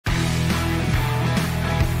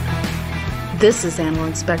This is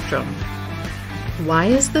Analog Spectrum. Why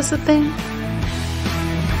is this a thing?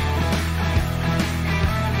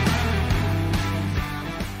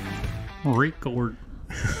 Record.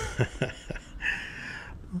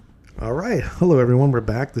 All right. Hello, everyone. We're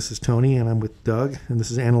back. This is Tony, and I'm with Doug, and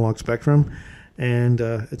this is Analog Spectrum. And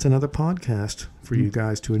it's another podcast for you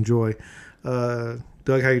guys to enjoy. Doug,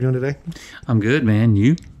 how you doing today? I'm good, man.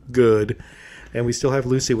 You? Good. And we still have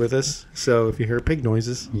Lucy with us, so if you hear pig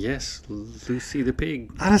noises... Yes, Lucy the pig.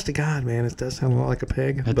 Honest to God, man, it does sound a lot like a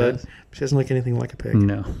pig, It but does. she doesn't look anything like a pig.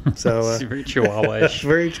 No. So, She's very chihuahua-ish.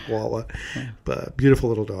 very chihuahua, but beautiful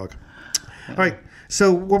little dog. All right,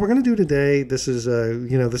 so what we're going to do today, this is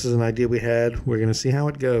an idea we had. We're going to see how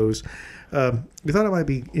it goes. We thought it might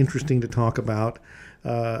be interesting to talk about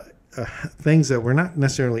things that we're not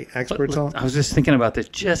necessarily experts on. I was just thinking about this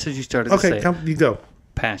just as you started to say it. You go.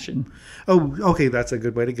 Passion. Oh, okay, that's a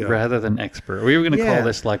good way to go. Rather than expert. We were going to call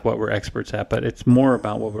this like what we're experts at, but it's more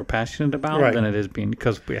about what we're passionate about than it is being,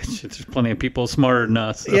 because there's plenty of people smarter than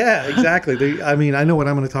us. So. Yeah, exactly. I know what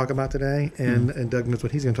I'm going to talk about today, and Doug knows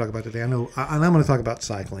what he's going to talk about today. And I'm going to talk about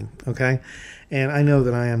cycling, okay? And I know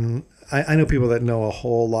that I know people that know a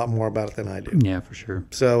whole lot more about it than I do. Yeah, for sure.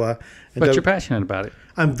 So, but Doug, you're passionate about it.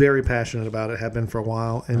 I'm very passionate about it. Have been for a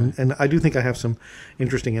while, and I do think I have some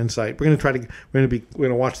interesting insight. We're going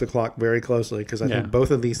to watch the clock very closely, because I think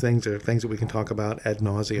both of these things are things that we can talk about ad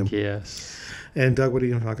nauseum. Yes. And Doug, what are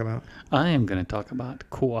you going to talk about? I am going to talk about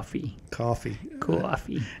coffee. Coffee.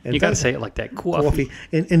 And you got to say it like that. Coffee.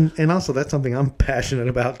 And also that's something I'm passionate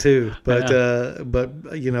about too. But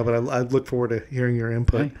I look forward to hearing your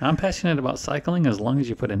input. Hey, I'm passionate about cycling as long as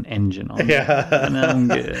you put an engine on it. Yeah. And I'm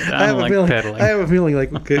good. I don't like pedaling. I have a feeling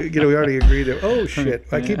like we already agreed to. Oh shit!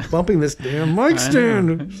 I keep bumping this damn mic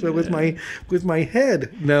stand. So with my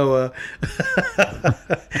head, no.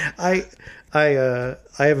 I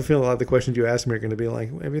have a feeling a lot of the questions you asked me are going to be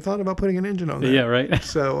like, have you thought about putting an engine on that? Yeah, right.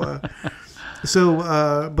 So,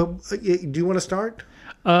 do you want to start?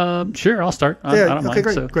 Sure, I'll start. I don't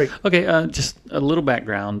mind. Great. Okay, just a little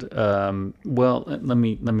background. Well, let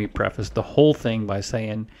me preface the whole thing by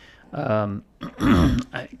saying,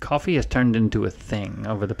 coffee has turned into a thing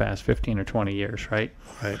over the past 15 or 20 years, right?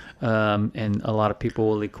 Right. And a lot of people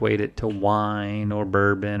will equate it to wine or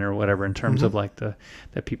bourbon or whatever in terms of like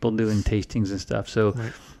that people do in tastings and stuff. So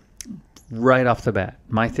right off the bat,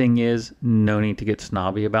 my thing is no need to get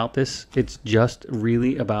snobby about this. It's just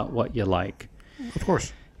really about what you like. Of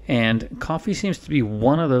course. And coffee seems to be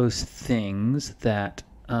one of those things that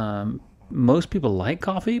most people like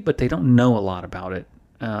coffee, but they don't know a lot about it.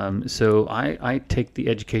 So I take the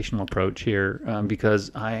educational approach here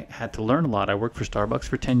because I had to learn a lot. I worked for Starbucks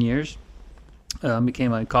for 10 years,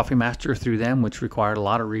 became a coffee master through them, which required a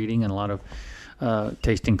lot of reading and a lot of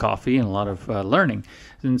tasting coffee and a lot of learning.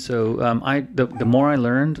 And so the more I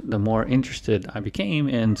learned, the more interested I became.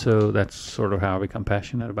 And so that's sort of how I become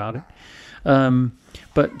passionate about it.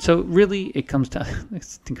 But so really it comes down,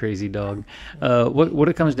 it's a crazy dog. What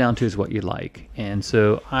it comes down to is what you like. And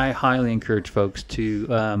so I highly encourage folks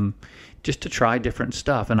to, just to try different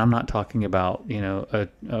stuff. And I'm not talking about,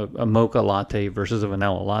 a mocha latte versus a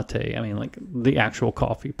vanilla latte. I mean, like the actual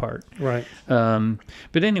coffee part. Right.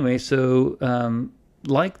 But anyway, so,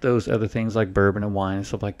 like those other things like bourbon and wine and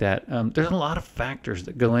stuff like that, there's a lot of factors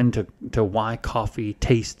that go into why coffee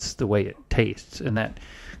tastes the way it tastes. And that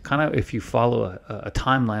kind of, if you follow a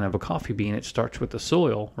timeline of a coffee bean, it starts with the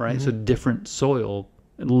soil, right? So different soil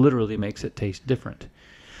literally makes it taste different.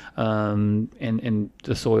 And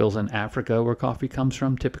the soils in Africa where coffee comes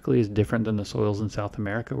from typically is different than the soils in South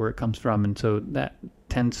America where it comes from. And so that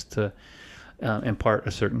tends to impart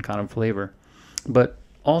a certain kind of flavor. But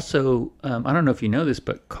also, I don't know if you know this,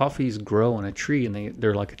 but coffees grow on a tree and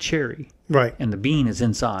they're like a cherry. Right. And the bean is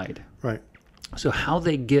inside. Right. So how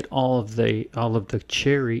they get all of the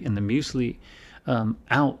cherry and the muesli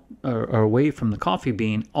out or away from the coffee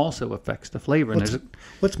bean also affects the flavor.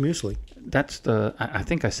 What's muesli? That's I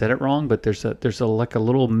think I said it wrong, but there's a like a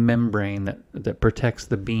little membrane that protects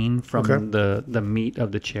the bean from the meat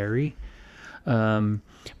of the cherry.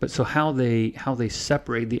 But so how they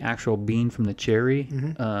separate the actual bean from the cherry,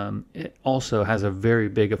 it also has a very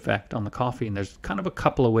big effect on the coffee. And there's kind of a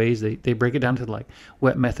couple of ways they break it down to like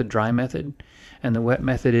wet method, dry method. And the wet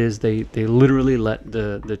method is they literally let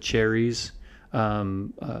the cherries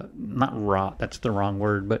not rot, that's the wrong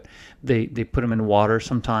word, but they put them in water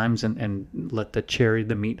sometimes and let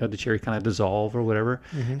the meat of the cherry kind of dissolve or whatever.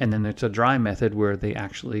 And then it's a dry method where they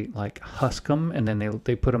actually like husk them and then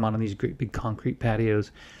they put them on these great big concrete patios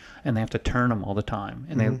and they have to turn them all the time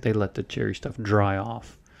and they let the cherry stuff dry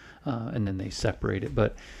off and then they separate it.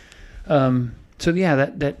 But so yeah,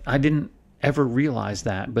 that I didn't ever realize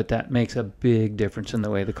that, but that makes a big difference in the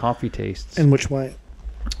way the coffee tastes. In which way?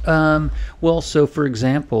 Well, so for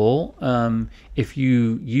example, if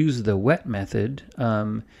you use the wet method,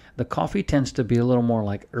 the coffee tends to be a little more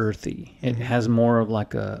like earthy. It has more of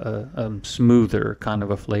like a smoother kind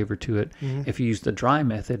of a flavor to it. If you use the dry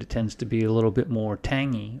method, it tends to be a little bit more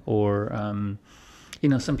tangy, or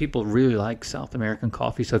some people really like South American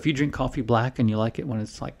coffee. So if you drink coffee black and you like it when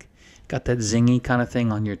it's like got that zingy kind of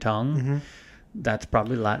thing on your tongue, that's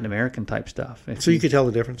probably Latin American type stuff. So you could tell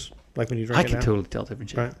the difference, like when you drink it now? I can totally tell the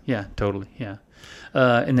difference. Right. Yeah, totally. Yeah.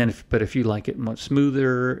 And then if you like it much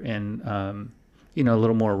smoother and a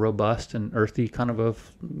little more robust and earthy, kind of a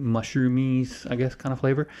mushroomy, I guess, kind of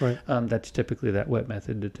flavor, right. That's typically that wet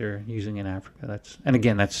method that they're using in Africa.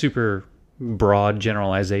 That's super broad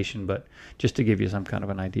generalization, but just to give you some kind of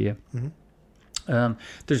an idea.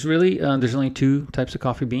 There's only two types of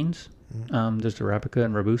coffee beans. There's the Arabica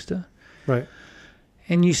and Robusta. Right.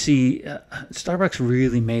 And you see, Starbucks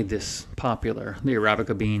really made this popular. The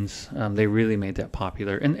Arabica beans, they really made that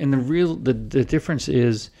popular. And the difference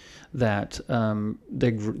is that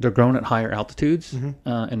they're grown at higher altitudes,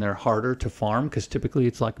 and they're harder to farm because typically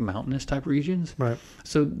it's like mountainous type regions. Right.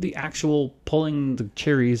 So the actual pulling the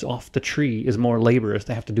cherries off the tree is more laborious.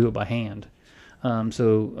 They have to do it by hand.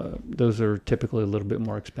 So those are typically a little bit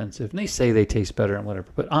more expensive, and they say they taste better and whatever.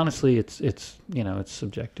 But honestly, it's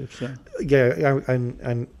subjective. So yeah,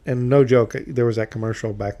 and no joke, there was that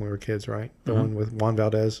commercial back when we were kids, right? The one with Juan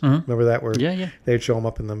Valdez. Remember that? Where they'd show them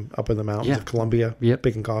up in the mountains of Colombia,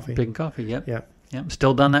 picking coffee. Picking coffee. Yep. Yeah. Yeah,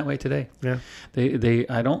 still done that way today. Yeah.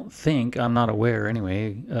 I don't think, I'm not aware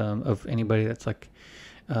anyway, of anybody that's like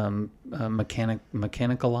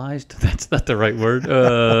mechanicalized, that's not the right word,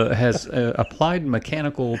 has applied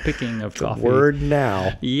mechanical picking of coffee. Word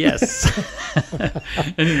now. Yes.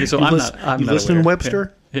 Anyway, so I'm not listening, aware.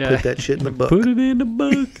 Webster? Yeah. Put that shit in the book. Put it in the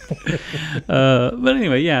book. But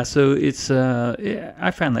anyway, yeah, so it's,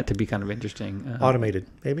 I found that to be kind of interesting. Automated,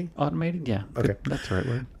 maybe? Automated, yeah. Okay. That's the right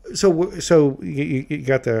word. So you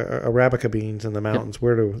got the Arabica beans in the mountains.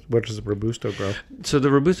 Where does the Robusto grow? So the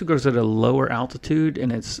Robusto grows at a lower altitude,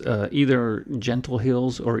 and it's either gentle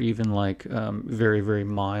hills or even like very, very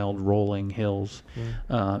mild rolling hills.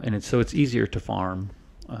 And it's easier to farm.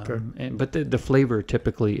 But the flavor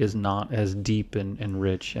typically is not as deep and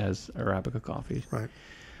rich as Arabica coffee. Right.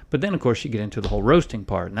 But then, of course, you get into the whole roasting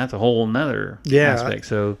part, and that's a whole nother aspect.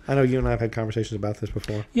 So I know you and I have had conversations about this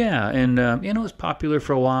before. Yeah, and it was popular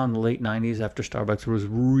for a while in the late 90s after Starbucks was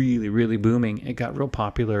really, really booming. It got real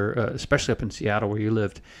popular, especially up in Seattle where you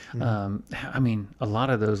lived. I mean, a lot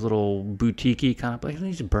of those little boutique-y kind of places, they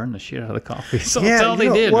used to burn the shit out of the coffee. So that's all they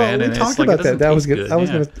did, man. We and talked about that. I was going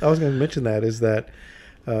to mention that, is that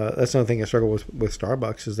that's another thing I struggle with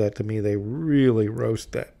Starbucks, is that to me they really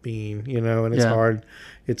roast that bean, and it's hard.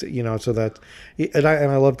 It's so that, and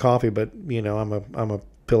I love coffee, but I'm a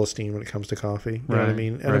Philistine when it comes to coffee. You know what I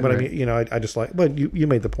mean? I mean, I just like. But you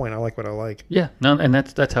made the point. I like what I like. Yeah, no, and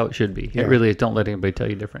that's how it should be. It really is. Don't let anybody tell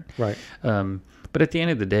you different. Right. But at the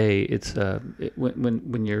end of the day, it's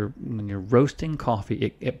when you're roasting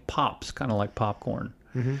coffee, it pops kind of like popcorn.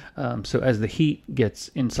 So as the heat gets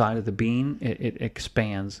inside of the bean, it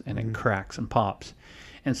expands and it cracks and pops.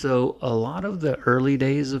 And so a lot of the early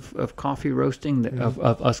days of coffee roasting,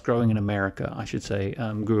 of us growing in America, I should say,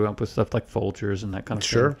 grew up with stuff like Folgers and that kind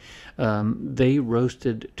of thing. They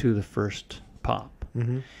roasted to the first pop.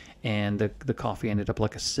 And the coffee ended up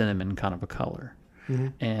like a cinnamon kind of a color.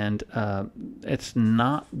 And it's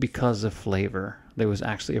not because of flavor. There was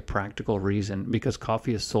actually a practical reason, because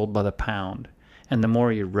coffee is sold by the pound. And the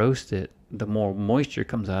more you roast it, the more moisture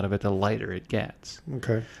comes out of it, the lighter it gets.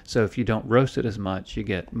 Okay. So if you don't roast it as much, you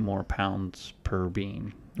get more pounds per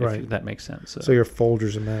bean. Right. If that makes sense. So your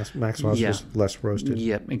Folgers and Maxwell's was less roasted.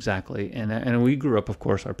 Yep, exactly. And we grew up, of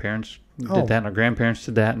course, our parents did that, and our grandparents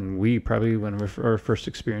did that, and we probably, when our first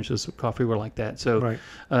experiences with coffee were like that. So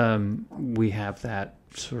we have that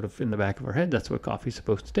sort of in the back of our head. That's what coffee's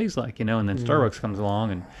supposed to taste like, And then Starbucks comes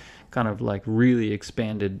along and kind of like really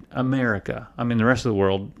expanded America. I mean, the rest of the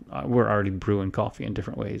world, we're already brewing coffee in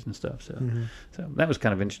different ways and stuff. So, so that was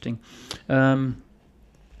kind of interesting.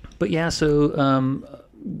 But yeah, so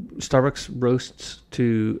Starbucks roasts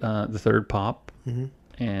to the third pop,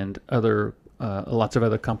 and lots of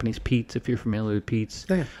other companies, Peet's, if you're familiar with Peet's,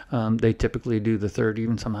 they typically do the third,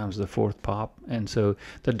 even sometimes the fourth pop. And so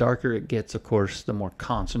the darker it gets, of course, the more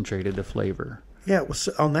concentrated the flavor. Yeah, well,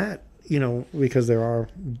 so on that, because there are,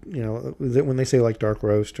 when they say like dark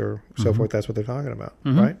roast or so forth, that's what they're talking about,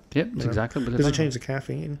 right? Yep, that's exactly what they're Does it talking change the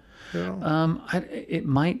caffeine at all? It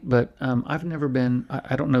might, but I've never been.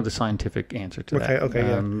 I don't know the scientific answer to that. Okay,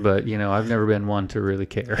 yeah. But I've never been one to really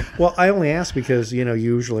care. Well, I only ask because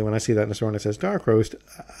usually when I see that in the store and it says dark roast,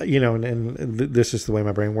 and this is the way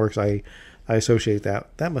my brain works. I associate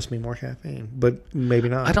that must mean more caffeine, but maybe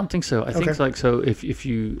not. I don't think so. I think it's like, so if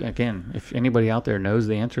you, again, if anybody out there knows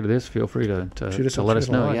the answer to this, feel free to let us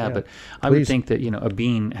know. Yeah, but I would think that a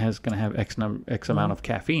bean going to have X amount of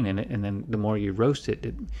caffeine in it, and then the more you roast it,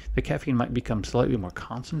 the caffeine might become slightly more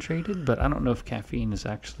concentrated. But I don't know if caffeine is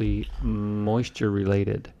actually moisture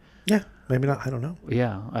related. Yeah, maybe not. I don't know.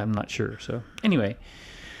 Yeah, I'm not sure. So anyway.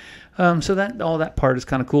 So that part is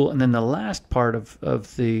kind of cool, and then the last part of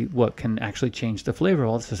the what can actually change the flavor of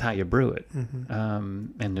all this is how you brew it.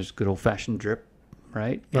 And there's good old fashioned drip,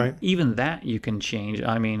 right? Right. And even that you can change.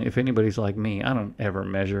 I mean, if anybody's like me, I don't ever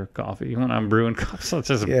measure coffee when I'm brewing coffee. So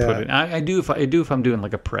just put it. I do if I'm doing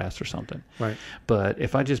like a press or something. Right. But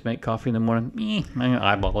if I just make coffee in the morning,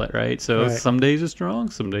 I eyeball it, right? So some days it's strong,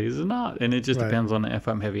 some days it's not, and it just depends on if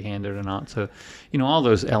I'm heavy-handed or not. So, all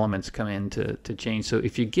those elements come in to change. So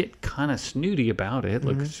if you get kind of snooty about it,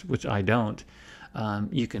 which I don't.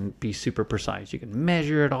 You can be super precise. You can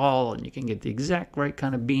measure it all, and you can get the exact right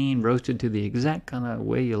kind of bean roasted to the exact kind of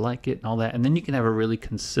way you like it and all that. And then you can have a really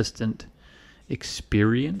consistent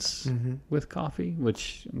experience with coffee,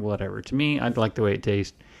 which, whatever. To me, I like the way it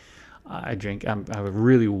tastes. I have a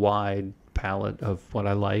really wide palette of what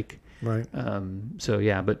I like. Right.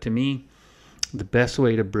 But to me, the best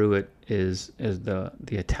way to brew it is the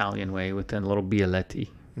Italian way with a little bialetti.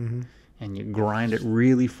 And you grind it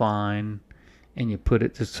really fine. And you put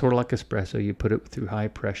it, it's sort of like espresso. You put it through high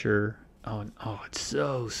pressure. Oh, it's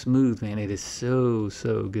so smooth, man. It is so,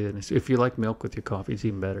 so good. If you like milk with your coffee, it's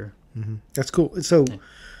even better. That's cool. So,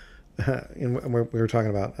 and we were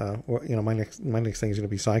talking about, my next thing is going to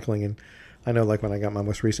be cycling. And I know, like, when I got my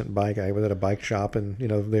most recent bike, I was at a bike shop, and,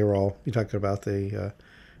 they were all, you talked about the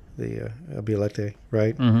Bialetti,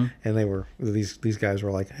 right? And they were, these guys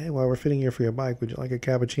were like, hey, while we're fitting here for your bike, would you like a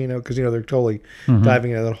cappuccino? Because they're totally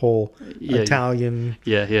diving into that whole Italian.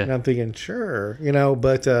 Yeah. And I'm thinking, sure,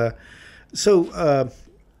 but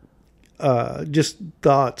just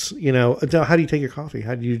thoughts, how do you take your coffee?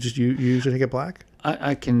 How do you you usually take it black?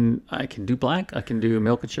 I can do black. I can do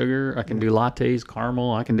milk and sugar. I can do lattes,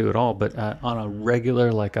 caramel. I can do it all. But on a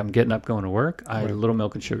regular, like I'm getting up going to work, I a little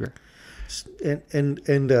milk and sugar. And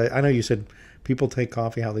I know you said people take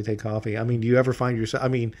coffee how they take coffee. I mean, do you ever find yourself? I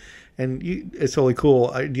mean, it's totally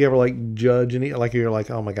cool. Do you ever like judge any? Like you're like,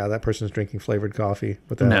 oh my god, that person's drinking flavored coffee.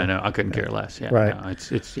 But no, I couldn't care less. Yeah, right. No, it's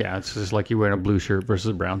just like you wearing a blue shirt versus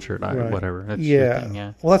a brown shirt. Whatever. That's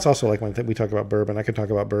yeah. Well, that's also like when we talk about bourbon. I could talk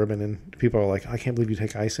about bourbon, and people are like, I can't believe you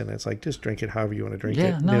take ice in it. It's like, just drink it however you want to drink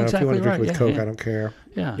it. No, exactly. If you want to drink it with Coke, yeah. I don't care.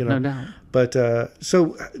 Yeah, no doubt. But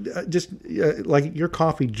just like your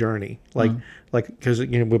coffee journey, like because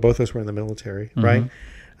we both of us were in the military, right?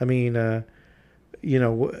 I mean, I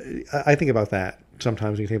think about that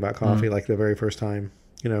sometimes when you think about coffee, like the very first time,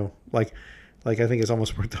 like I think it's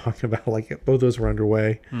almost worth talking about. Like both of us were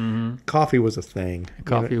underway. Coffee was a thing.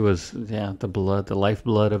 Coffee was the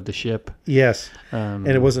lifeblood of the ship. Yes, and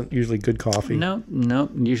it wasn't usually good coffee. No,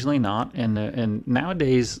 usually not. And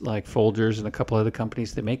nowadays, like Folgers and a couple other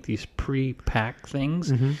companies, they make these pre-packed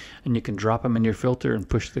things, and you can drop them in your filter and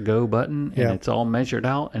push the go button, and it's all measured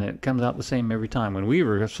out, and it comes out the same every time. When we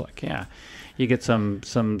were just like, you get some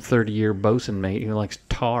 30-year bosun mate who likes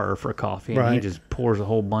tar for coffee, and he just pours a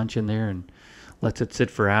whole bunch in there and lets it sit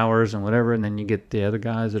for hours and whatever, and then you get the other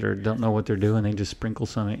guys that don't know what they're doing. They just sprinkle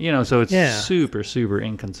some, so it's super, super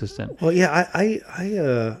inconsistent. Well, yeah,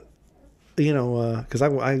 because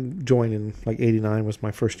I joined in like '89 was my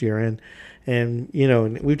first year in, and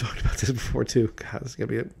and we've talked about this before too. God,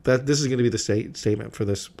 this is gonna be the statement for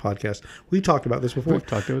this podcast. We talked about this before. We've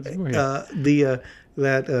talked about this before.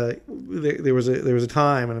 There was a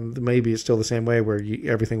time, and maybe it's still the same way, where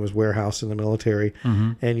everything was warehoused in the military,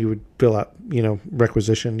 and you would fill out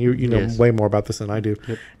requisition. You know way more about this than I do,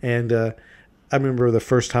 and I remember the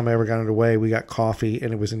first time I ever got underway, we got coffee,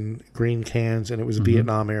 and it was in green cans, and it was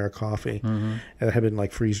Vietnam era coffee, and it had been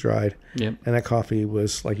like freeze dried, and that coffee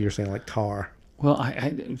was like you were saying, like tar. Well,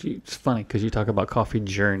 it's funny because you talk about coffee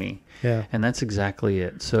journey, and that's exactly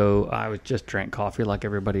it. So I just drank coffee like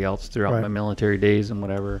everybody else throughout my military days and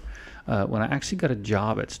whatever. When I actually got a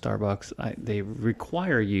job at Starbucks, they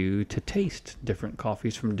require you to taste different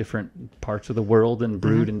coffees from different parts of the world and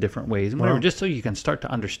brewed in different ways and whatever, just so you can start to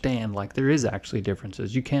understand, like, there is actually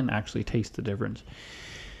differences. You can actually taste the difference.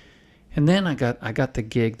 And then I got the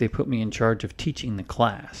gig. They put me in charge of teaching the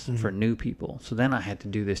class for new people. So then I had to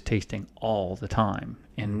do this tasting all the time.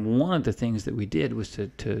 And one of the things that we did was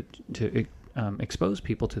to expose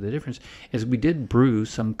people to the difference. Is we did brew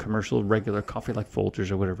some commercial regular coffee like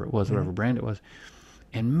Folgers or whatever it was, whatever brand it was.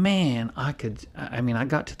 And man, I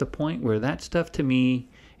got to the point where that stuff to me,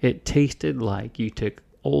 it tasted like you took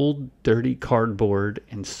old dirty cardboard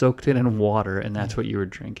and soaked it in water, and that's what you were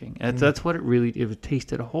drinking. That's what it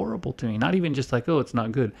tasted horrible to me. Not even just like, oh, it's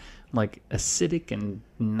not good, like acidic and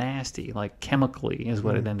nasty, like chemically is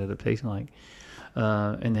what it ended up tasting like.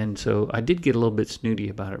 And then so I did get a little bit snooty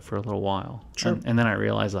about it for a little while. Sure. And then I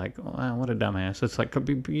realized, like, wow, what a dumbass. It's like,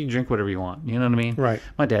 you drink whatever you want. You know what I mean? Right.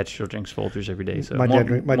 My dad still drinks Folgers every day. So my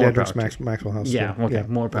dad drinks Maxwell House. Yeah. Too. Okay.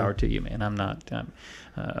 More power to you, man. I'm not.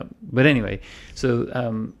 But anyway,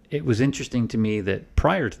 so it was interesting to me that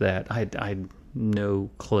prior to that, I had no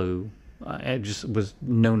clue. I just was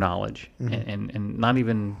no knowledge, and not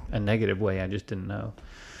even a negative way. I just didn't know.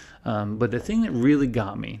 But the thing that really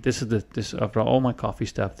got me, this after all my coffee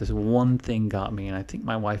stuff, this one thing got me, and I think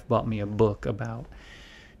my wife bought me a book about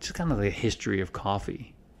just kind of the history of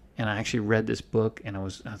coffee. And I actually read this book, and I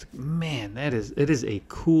was like, man, it is a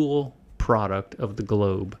cool product of the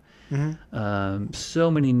globe.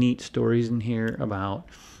 So many neat stories in here about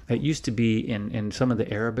it used to be in some of the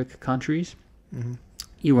Arabic countries.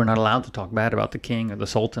 You were not allowed to talk bad about the king or the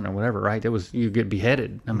sultan or whatever, right? You get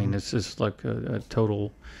beheaded. I mean, it's just like a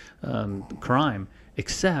total crime,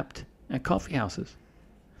 except at coffee houses.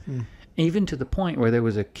 Even to the point where there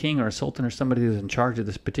was a king or a sultan or somebody who was in charge of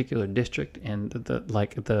this particular district, and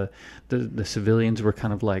the civilians were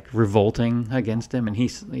kind of like revolting against him, and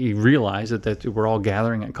he realized that we're all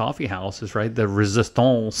gathering at coffee houses, right? The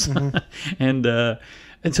resistance, and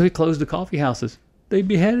so he closed the coffee houses. They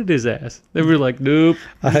beheaded his ass. They were like, nope,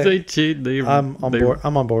 they cheat. I'm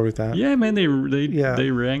on board with that. Yeah, man, they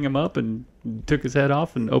rang him up and took his head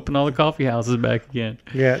off and opened all the coffee houses back again.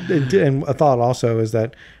 Yeah, and a thought also is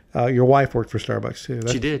that your wife worked for Starbucks too.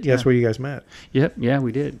 She did. That's where you guys met. Yep. Yeah,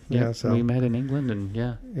 we did. Yep. Yeah, so we met in England, and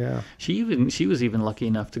yeah. She was even lucky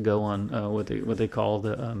enough to go on what they call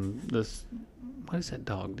this. What is that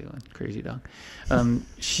dog doing? Crazy dog.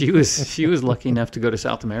 She was lucky enough to go to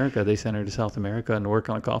South America. They sent her to South America and work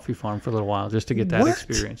on a coffee farm for a little while just to get that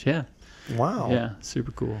experience. Yeah. Wow. Yeah.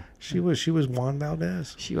 Super cool. She was Juan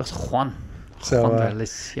Valdez. She was Juan. So Juan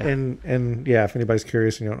Valdez, yeah. And yeah, if anybody's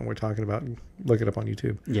curious and you don't know what we're talking about, look it up on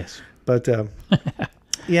YouTube. Yes. But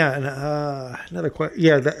yeah, and another question.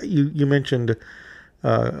 Yeah, you mentioned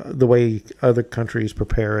the way other countries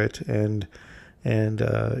prepare it, and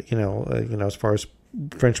as far as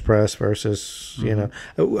French press versus I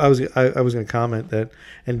was going to comment that,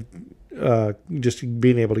 and just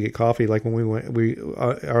being able to get coffee, like when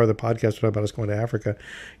our other podcast was about us going to Africa,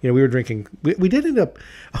 we were drinking, we did end up,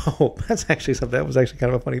 that's actually something that was actually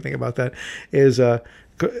kind of a funny thing about that is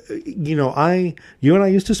you and I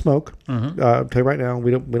used to smoke. I'll tell you right now,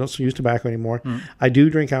 we don't use tobacco anymore. I do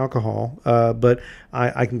drink alcohol, but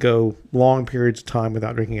I can go long periods of time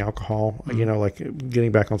without drinking alcohol. Like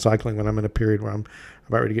getting back on cycling when I'm in a period where I'm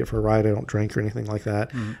about ready to get for a ride, I don't drink or anything like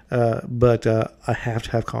that. But I have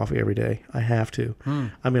to have coffee every day. I have to.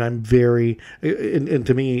 I mean, I'm very, and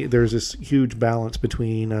to me, there's this huge balance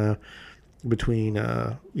between I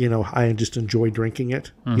just enjoy drinking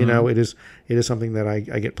it. It is something that I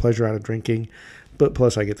get pleasure out of drinking, but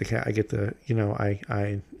plus I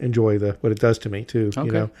enjoy what it does to me too.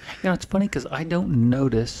 Okay. It's funny because I don't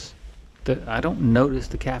notice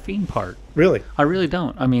the caffeine part. Really? I really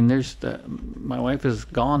don't. I mean, my wife is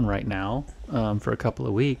gone right now for a couple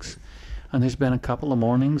of weeks. And there's been a couple of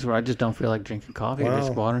mornings where I just don't feel like drinking coffee. Wow. I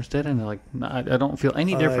just water instead, and I don't feel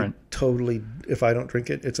any different. Totally. If I don't drink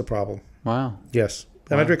it, it's a problem. Wow. Yes.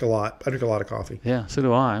 And wow. I drink a lot. I drink a lot of coffee. Yeah, so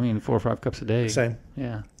do I. I mean, 4 or 5 cups a day. Same.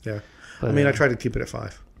 Yeah. Yeah. But, I mean, I try to keep it at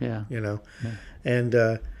 5. Yeah. Yeah. And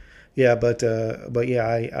but yeah,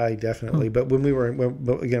 I definitely. But when we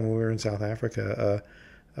were in South Africa,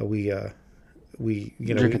 we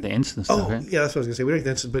drink at the instant stuff. Oh, right? yeah, that's what I was gonna say. We drink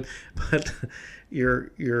the instant, but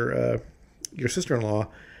your sister-in-law,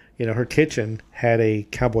 her kitchen had a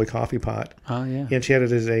cowboy coffee pot. Oh yeah. And she had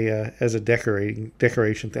it as a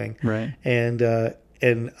decoration thing. Right. And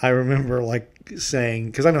I remember like saying,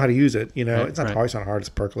 because I know how to use it, it's not hard. It's not hard. It's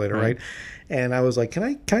a percolator, right? And I was like, can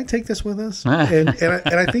I take this with us? and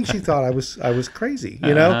I think she thought I was crazy,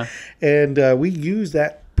 And we used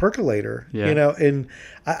that percolator, and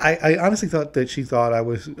I honestly thought that she thought I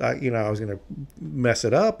was going to mess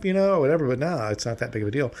it up, or whatever. But no, it's not that big of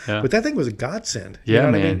a deal. Yeah. But that thing was a godsend. Yeah, you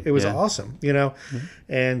know man. What I mean? It was awesome,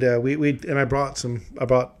 And I brought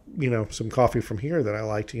some coffee from here that I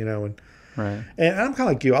liked, and Right. And I'm kind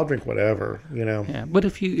of like you. I'll drink whatever, Yeah, but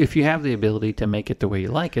if you have the ability to make it the way you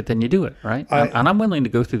like it, then you do it, right? And I'm willing to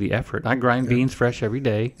go through the effort. I grind beans fresh every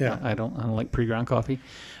day. Yeah. I don't like pre-ground coffee,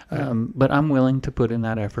 but I'm willing to put in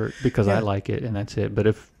that effort because I like it, and that's it. But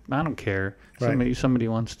if I don't care, somebody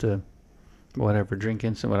wants to, whatever, drink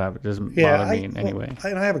instant, whatever, it doesn't bother me in any way.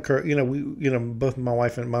 And I have both my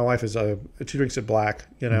wife is she drinks it black.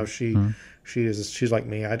 She's like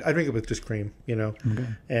me. I drink it with just cream, Okay.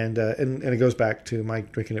 and it goes back to my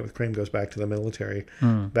drinking it with cream goes back to the military.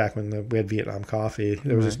 Back when we had Vietnam coffee,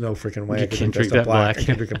 there was just no freaking way You I could can't drink drink that that black. I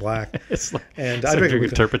can't drink it black. It's like, And it's I drink it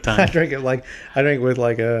with turpentine. I drink it with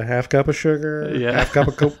like a half cup of sugar, half cup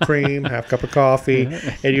of cream, half cup of coffee,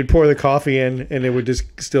 and you'd pour the coffee in, and it would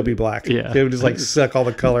just still be black. Yeah. It would just like suck all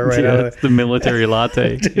the color right out of it. It's the military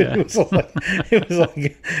latte. Yeah. It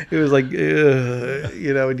was like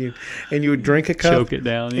and you would drink a cup, Choke it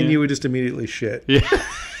down, and you would just immediately shit. Yeah.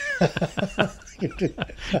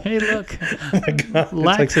 Hey, look. Oh my God.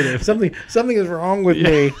 Laxative. It's like, something is wrong with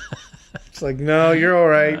me. It's like, no, you're all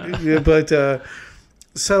right. Yeah, but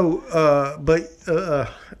so we have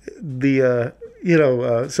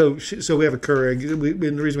a Keurig. And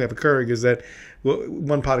the reason we have a Keurig is that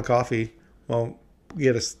one pot of coffee won't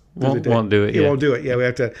get us through the day. Won't do it. It won't do it. Yeah, we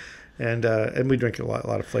have to. And we drink a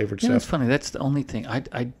lot of flavored stuff. It's funny. That's the only thing.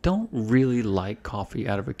 I don't really like coffee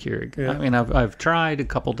out of a Keurig. Yeah. I mean, I've tried a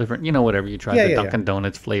couple different, whatever you try, the Dunkin'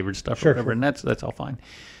 Donuts flavored stuff or whatever, and that's all fine.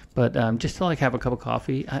 But just to have a cup of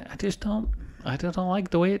coffee, I just don't like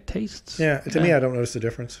the way it tastes. Yeah, to me, I don't notice the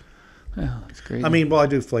difference. Oh, it's crazy. I mean, I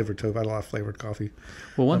do flavored too. I had a lot of flavored coffee.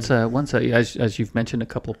 Well, as you've mentioned a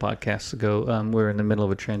couple of podcasts ago, we're in the middle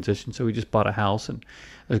of a transition, so we just bought a house, and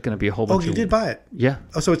there's going to be a whole bunch. Oh, you did buy it? Yeah.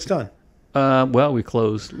 Oh, so it's done. Well, we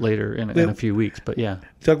close later in a few weeks, but yeah.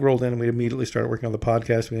 Doug rolled in and we immediately started working on the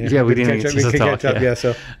podcast. We didn't get to talk. Yeah.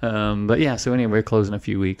 So, so anyway, we're closing a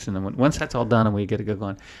few weeks, and then once that's all done and we get to go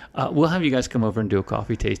going, we'll have you guys come over and do a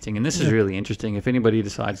coffee tasting. And this is really interesting. If anybody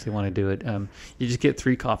decides they want to do it, you just get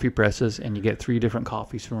 3 coffee presses and you get 3 different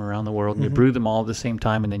coffees from around the world, and you brew them all at the same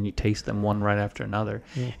time, and then you taste them one right after another.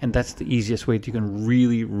 And that's the easiest way you can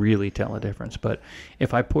really, really tell a difference. But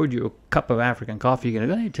if I poured you a cup of African coffee, you're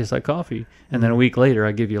gonna go, hey, it tastes like coffee, and then a week later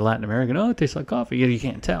I give you a Latin American, it tastes like coffee. You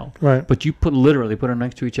can't tell. Right. But you literally put them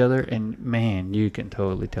next to each other, and man, you can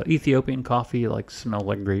totally tell. Ethiopian coffee smell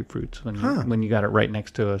like grapefruits when you got it right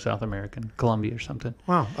next to a South American, Colombia or something.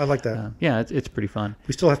 Wow, I like that. It's pretty fun.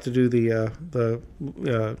 We still have to do the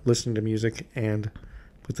listening to music and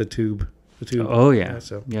with the tube. The tube. Oh yeah.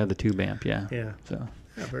 The tube amp. Yeah. Yeah. So.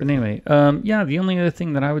 But anyway, the only other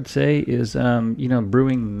thing that I would say is,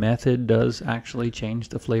 brewing method does actually change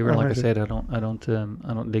the flavor. Like I said, I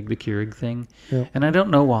don't dig the Keurig thing, and I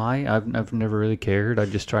don't know why. I've never really cared. I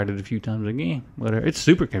just tried it a few times. Like, whatever. It's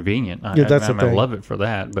super convenient. I love it for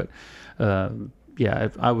that. But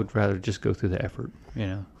I would rather just go through the effort,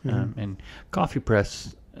 and coffee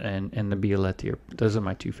press and the Bialetti those are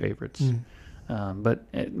my 2 favorites. But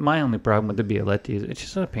my only problem with the Bialetti is it's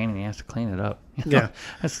just a pain in the ass to clean it up. Yeah.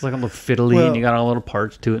 It's like a little fiddly, and you got all little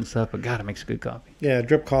parts to it and stuff. But God, it makes good coffee. Yeah,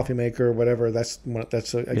 drip coffee maker or whatever. That's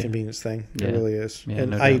a convenience thing. Yeah. It really is. Yeah, and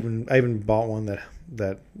no I doubt. even bought one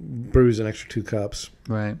that brews an extra 2 cups.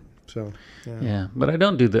 Right. So yeah, but I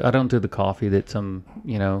don't do the coffee that some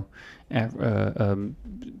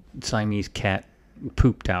Siamese cat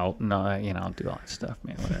pooped out. No, I don't do all that stuff,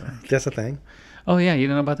 man. Whatever. That's a thing. Oh yeah, you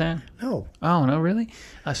don't know about that? No. Oh no, really?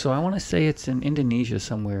 So I want to say it's in Indonesia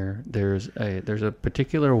somewhere. There's a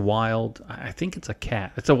particular wild. I think it's a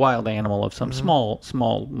cat. It's a wild animal of some small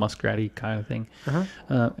muskratty kind of thing.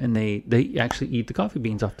 And they actually eat the coffee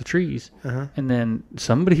beans off the trees. And then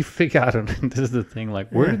somebody figured out, and this is the thing, like,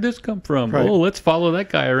 where did this come from? Right. Oh, let's follow that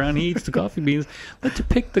guy around. He eats the coffee beans. Let's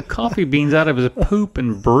pick the coffee beans out of his poop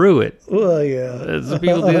and brew it. Well, yeah. So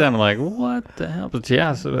people do that. I'm like, what the hell? But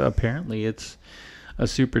yeah, so apparently it's a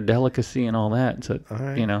super delicacy and all that. So,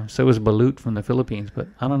 so is balut from the Philippines, but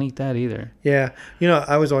I don't eat that either. Yeah.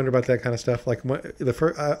 I always wonder about that kind of stuff. Like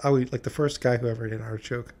the first guy who ever ate an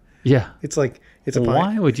artichoke. Yeah. It's like, it's a pine.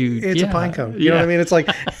 Why would you? It's a pine cone. You know what I mean? It's like,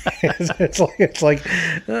 it's like,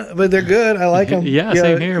 but they're good. I like them. Yeah,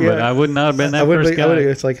 same here, but I would not have been that first guy.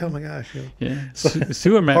 It's like, oh my gosh. Yeah.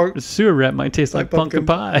 Sewer rat might taste like pumpkin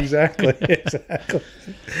pie. Exactly. But,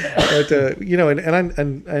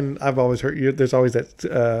 and I've always heard, there's always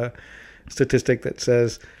that statistic that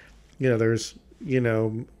says, there's,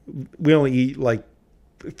 we only eat like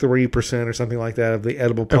 3% or something like that of the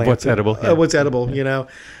edible plants. Of what's edible. What's edible,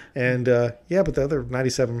 and but the other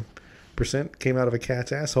 97% 50% came out of a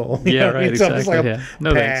cat's asshole. Yeah, right. So Exactly. it's like Yeah.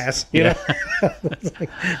 No pass. thanks. You Yeah. know?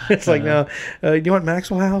 It's like no. Do you want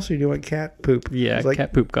Maxwell House or do you want cat poop? Yeah. It's like,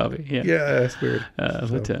 Cat poop coffee. Yeah. yeah, that's weird.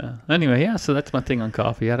 But anyway, yeah. So that's my thing on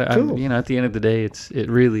coffee. Cool. You know, at the end of the day, it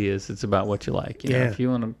really is. It's about what you like. You know, Yeah. if you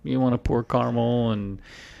want to pour caramel and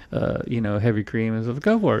you know, heavy cream and stuff,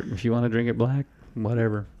 go for it. If you want to drink it black,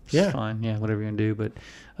 whatever. It's Yeah. fine. Yeah, whatever you're gonna do. But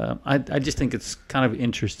I just think it's kind of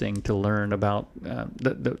interesting to learn about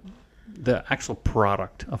the actual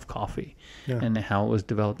product of coffee and how it was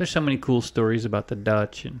developed. There's so many cool stories about the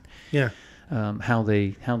Dutch and Yeah. how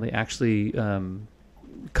they actually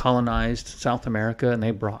colonized South America and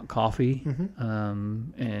they brought coffee.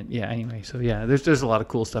 And yeah, anyway, so yeah, there's a lot of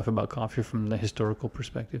cool stuff about coffee from the historical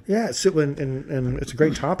perspective. Yeah, so, and it's a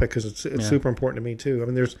great topic because it's super important to me too. I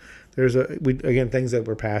mean, there's again things that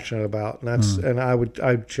we're passionate about, and that's and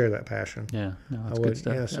I'd share that passion. Yeah, no, that's I good would,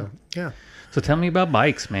 stuff. yeah, so yeah. So tell me about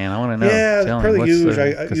bikes, man. I want to know. Yeah, Tell me, probably what's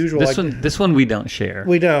usual. This one we don't share.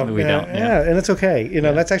 We don't. We don't. Yeah, and it's okay. You know,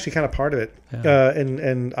 Yeah. that's actually kind of part of it. Yeah.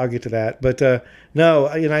 And I'll get to that. But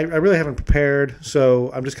no, you know, I really haven't prepared,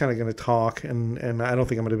 so I'm just kind of going to talk, and I don't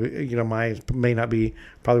think I'm going to be. You know, mine probably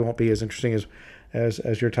won't be as interesting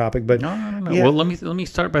as your topic. But No. Yeah. Well, let me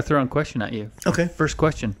start by throwing a question at you. Okay. First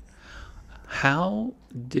question. How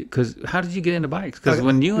did you get into bikes? Because Okay.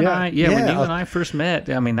 when you and Yeah. Yeah. when you and I first met,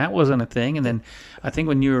 I mean, that wasn't a thing. And then I think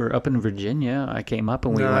when you were up in Virginia, I came up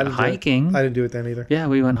and we No, I went didn't do it. hiking. I didn't do it then either. Yeah,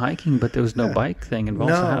 we went hiking, but there was no bike thing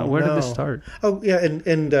involved. So No, where did this no. start? Oh yeah,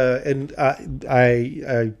 and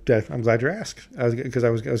I'm glad you asked. I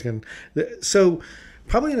was going. So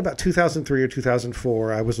probably in about 2003 or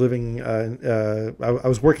 2004, I was living. I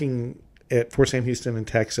was working at Fort Sam Houston in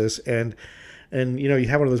Texas, and you know, you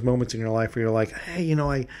have one of those moments in your life where you're like, hey, you know,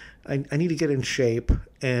 I need to get in shape,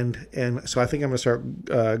 and so I think I'm going to start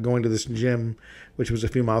going to this gym, which was a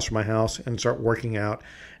few miles from my house, and start working out.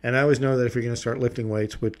 And I always know that if you're going to start lifting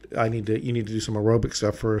weights, you need to do some aerobic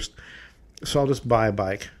stuff first. So I'll just buy a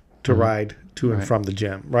bike to ride to and Right. from the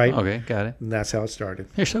gym, right? Okay, got it. And that's how it started.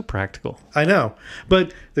 You're so practical. I know,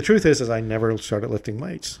 but the truth is I never started lifting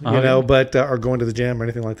weights, you Okay. know, but or going to the gym or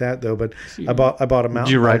anything like that, though. But I bought a mountain.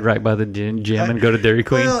 Did you ride bike. right by the gym and go to Dairy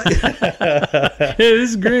Queen? Well, Hey, this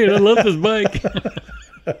is great. I love this bike.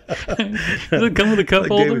 Does it come with a cup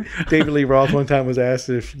holder? David Lee Roth one time was asked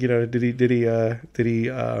if, you know, did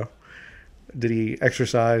he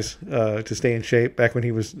exercise to stay in shape back when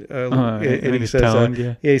he was when and he was toned,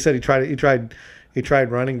 yeah. he said he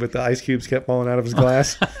tried running, but the ice cubes kept falling out of his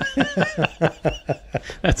glass.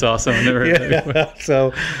 That's awesome. I never heard that before. Yeah.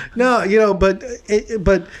 So no, you know, but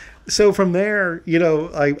so from there, you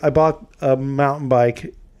know, I bought a mountain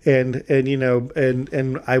bike, and you know,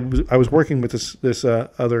 and I was working with this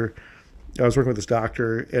other. I was working with this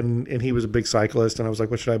doctor, and he was a big cyclist, and I was like,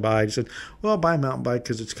 "What should I buy?" He said, "Well, buy a mountain bike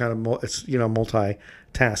because it's kind of it's, you know,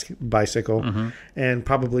 multi-task bicycle." And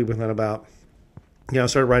probably within about, you know, I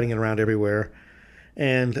started riding it around everywhere,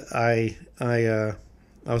 and I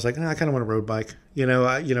was like, I kind of want a road bike, you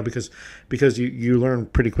know, because you learn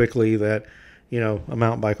pretty quickly that, you know, a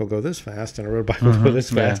mountain bike will go this fast and a road bike will go this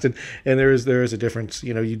fast, and there is a difference.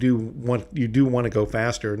 You know, you do want to go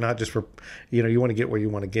faster, not just for, you know, you want to get where you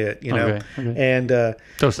want to get, you know, Okay. and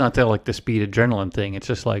So it's not like the speed adrenaline thing. It's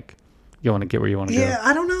just like you want to get where you want to go. yeah,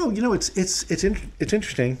 I don't know, you know, it's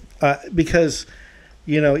interesting because,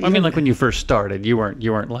 you know, I mean, like when you first started, you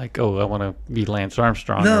weren't like, oh, I want to be Lance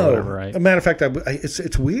Armstrong or whatever, right? A matter of fact,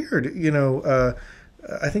 it's weird, you know.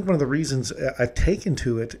 I think one of the reasons I've taken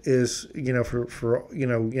to it is, you know, for you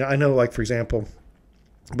know, I know, like, for example,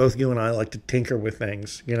 both you and I like to tinker with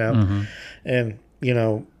things, you know, and, you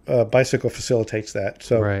know, bicycle facilitates that.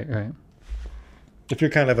 So Right. if you're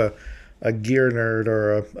kind of a gear nerd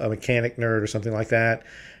or a mechanic nerd or something like that,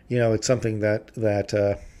 you know, it's something that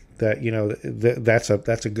you know, that's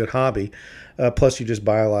a good hobby. Plus, you just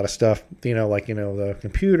buy a lot of stuff, you know, like, you know, the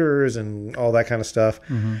computers and all that kind of stuff,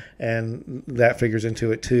 and that figures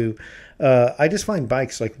into it too. I just find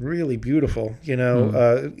bikes like really beautiful, you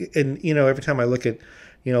know, and you know, every time I look at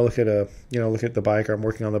the bike, or I'm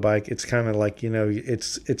working on the bike, it's kind of like, you know,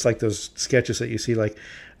 it's like those sketches that you see like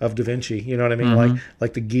of Da Vinci, you know what I mean?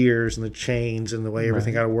 Like the gears and the chains and the way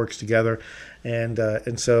everything kind of works together, and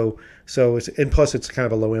so it's, and plus it's kind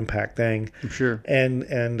of a low impact thing, I'm sure. and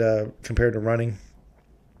compared to running.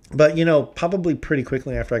 But, you know, probably pretty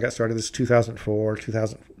quickly after I got started, this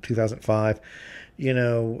 2005, you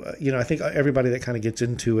know, I think everybody that kind of gets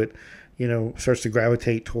into it starts to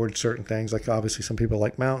gravitate towards certain things. Like obviously some people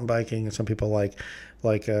like mountain biking, and some people like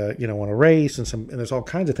want to race, and there's all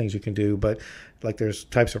kinds of things you can do. But like there's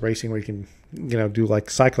types of racing where you can do like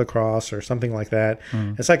cyclocross or something like that.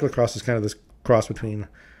 And cyclocross is kind of this cross between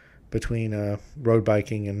road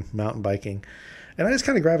biking and mountain biking. And I just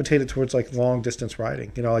kind of gravitated towards like long distance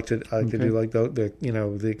riding. I like to do like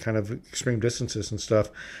the kind of extreme distances and stuff.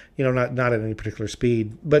 Not at any particular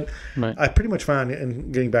speed, but Right. I pretty much found,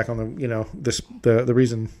 and getting back on the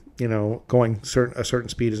reason going a certain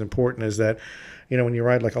speed is important is that when you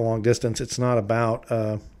ride like a long distance, it's not about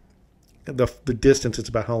the distance, it's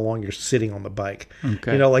about how long you're sitting on the bike.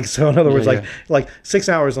 Okay. So in other words, Yeah. like 6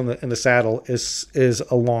 hours in the saddle is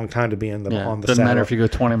a long time to be on the Doesn't saddle. matter if you go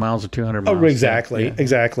 20 miles or 200 miles. Oh, exactly, Yeah.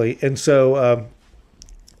 exactly. And so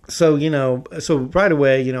right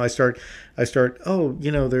away, I start.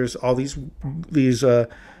 There's all these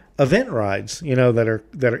event rides, that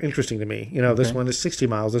are interesting to me. This one is 60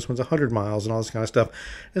 miles, this one's 100 miles, and all this kind of stuff.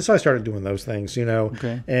 And so I started doing those things,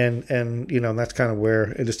 Okay. and that's kind of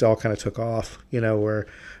where it just all kind of took off, where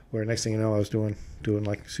next thing you know, I was doing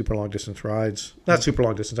like super long distance rides. Not super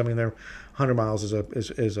long distance. I mean, 100 miles is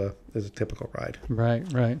a typical ride.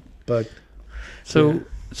 Right. But So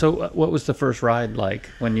what was the first ride like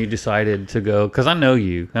when you decided to go? Because I know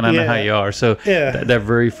you, and I know how you are. So that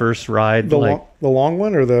very first ride, the long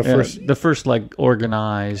one or the first? The first like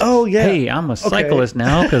organized. Oh yeah. Hey, I'm a cyclist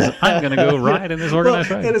now because I'm going to go ride in this organized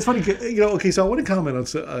ride. And it's funny, okay. So I want to comment on,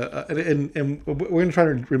 and we're going to try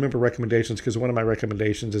to remember recommendations, because one of my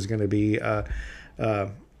recommendations is going to be is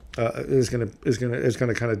going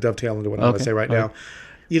to kind of dovetail into what I'm going to say right now.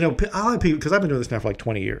 I like people, because I've been doing this now for like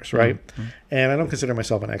 20 years, right? Mm-hmm. And I don't consider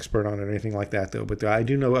myself an expert on it or anything like that, though. But I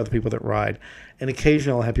do know other people that ride. And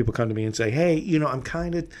occasionally I'll have people come to me and say, hey, I'm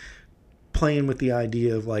kind of playing with the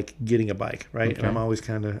idea of like getting a bike, right? Okay. And I'm always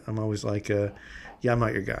like, yeah, I'm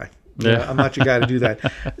not your guy. I'm not your guy to do that.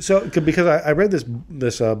 So because I read this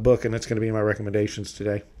book, and it's going to be in my recommendations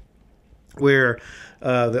today, where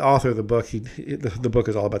the author of the book, the book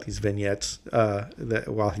is all about these vignettes that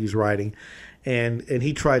while he's writing. And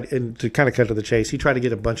he tried, and to kind of cut to the chase, he tried to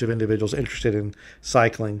get a bunch of individuals interested in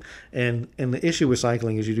cycling. And the issue with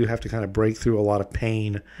cycling is you do have to kind of break through a lot of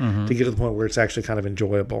pain to get to the point where it's actually kind of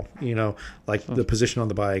enjoyable, like the position on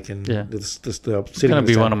the bike and the sitting. It's going to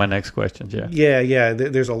be one of my next questions, Yeah.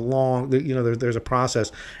 There's a long, there's a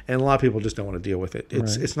process, and a lot of people just don't want to deal with it.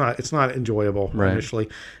 It's not enjoyable initially.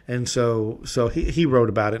 And so he wrote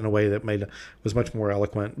about it in a way that was much more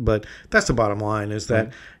eloquent. But that's the bottom line, is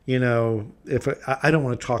that, if I don't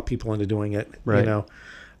want to talk people into doing it,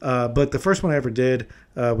 but the first one I ever did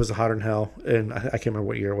was a Hotter Than Hell, and I can't remember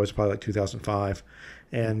what year it was, probably like 2005,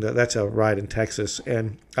 and that's a ride in Texas.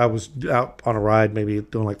 And I was out on a ride, maybe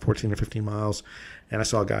doing like 14 or 15 miles, and I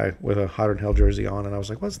saw a guy with a Hotter Than Hell jersey on, and I was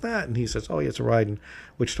like, "What's that?" And he says, "Oh, yeah, it's a ride in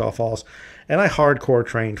Wichita Falls," and I hardcore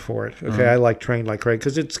trained for it. Okay, I trained like crazy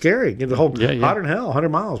because it's scary. The whole Hotter Than Hell, 100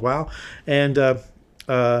 miles, wow, and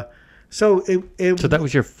So so that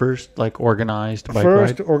was your first like organized bike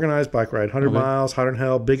ride? First organized bike ride, 100 miles, Hotter Than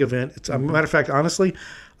Hell, big event. It's a matter of fact, honestly,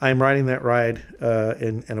 I'm riding that ride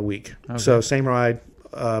in a week. Okay. So same ride,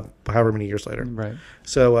 however many years later. Right.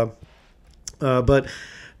 So, but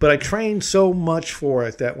I trained so much for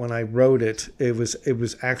it that when I rode it, it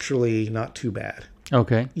was actually not too bad.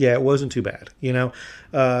 Okay. Yeah, it wasn't too bad,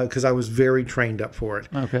 because I was very trained up for it.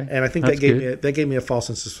 Okay. And I think that gave me a false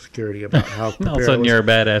sense of security about how prepared all of a sudden you're a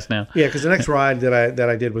badass now. Yeah, because the next ride that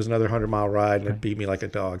I did was another 100-mile ride, and it beat me like a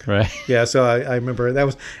dog. Right. Yeah, so I remember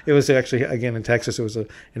it was actually again in Texas. It was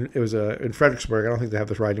in Fredericksburg. I don't think they have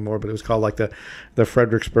this ride anymore, but it was called like the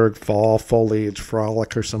Fredericksburg Fall Foliage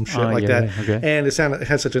Frolic or some shit like that. Okay. And it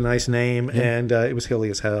had such a nice name, and it was hilly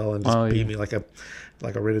as hell, and just beat me like a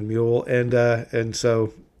ridden mule, and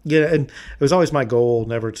so and it was always my goal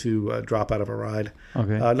never to drop out of a ride.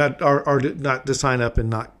 Okay. Not to sign up and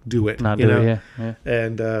not do it. Yeah.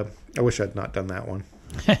 And I wish I'd not done that one.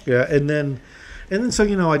 Yeah, and then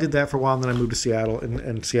so I did that for a while, and then I moved to Seattle, and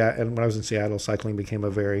when I was in Seattle, cycling became I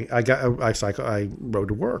rode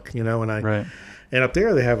to work, and and up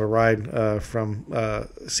there they have a ride from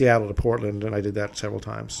Seattle to Portland, and I did that several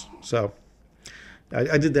times. So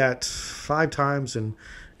I did that 5 times, and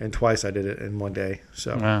twice I did it in one day.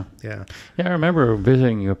 So yeah, I remember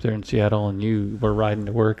visiting you up there in Seattle, and you were riding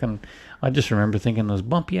to work, and I just remember thinking those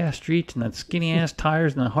bumpy ass streets and that skinny ass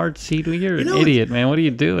tires and the hard seat. Well, you're an idiot, man. What are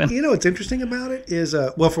you doing? What's interesting about it is,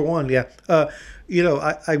 for one, I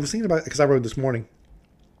was thinking about it because I rode this morning,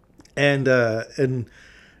 and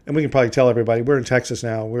and we can probably tell everybody we're in Texas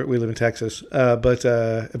now. We live in Texas, but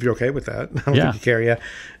if you're okay with that, I don't think you care. Yeah,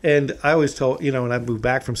 and I always tell when I moved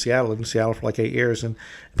back from Seattle, I lived in Seattle for like 8 years, and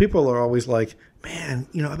people are always like, man,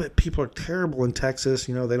 I bet people are terrible in Texas.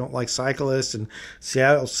 They don't like cyclists, and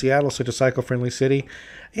Seattle's such a cycle-friendly city.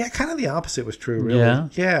 Yeah, kind of the opposite was true, really.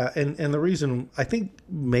 Yeah, and the reason I think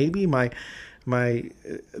maybe the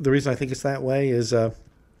reason I think it's that way is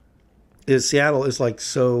Seattle is like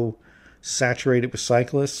so saturated with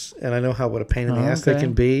cyclists, and I know what a pain in the ass they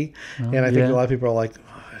can be, and I think a lot of people are like,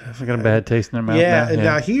 I got a bad taste in their mouth. Yeah, and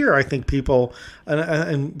now here I think people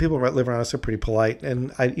and people that live around us are pretty polite,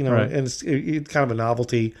 and and it's kind of a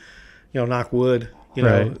novelty, knock wood.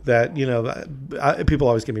 People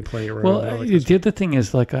always give me plenty of room. Well, the other thing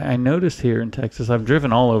is, like, I noticed here in Texas, I've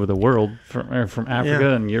driven all over the world, from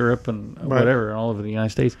Africa and Europe and whatever, all over the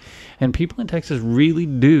United States, and people in Texas really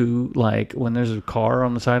do, like, when there's a car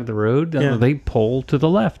on the side of the road, they pull to the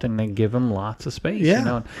left and they give them lots of space.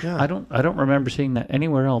 I don't remember seeing that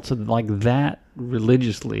anywhere else like that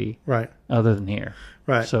religiously, other than here.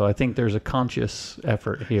 Right. So I think there's a conscious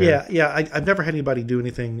effort here. Yeah. I've never had anybody do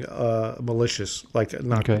anything malicious, like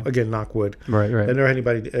knock wood. Right. I never had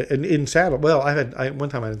anybody in Seattle. Well, one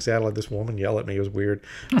time I was in Seattle, I had this woman yell at me. It was weird,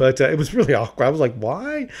 but it was really awkward. I was like,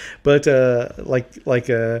 why? But me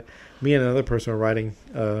and another person were riding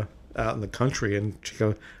out in the country, and she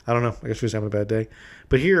goes, I don't know. I guess she was having a bad day.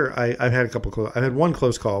 But here, I've had I've had one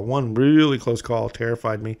close call. One really close call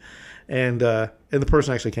terrified me. And the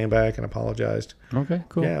person actually came back and apologized. Okay,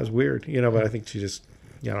 cool. Yeah, it was weird, but I think she just,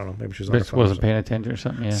 I don't know, maybe she was on her phone. Wasn't paying attention or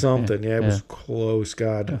something. Yeah, something. Yeah, it was close.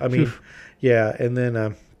 God, I mean, yeah. And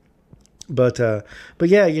then, but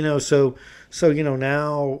yeah, so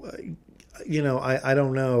now, I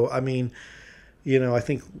don't know. I mean, I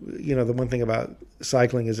think the one thing about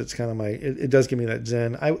cycling is it's kind of it does give me that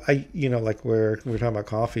zen. I like where we were talking about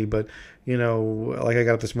coffee, but like I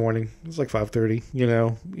got up this morning, it was like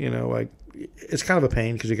 5:30. Like it's kind of a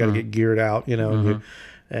pain because you got to get geared out, but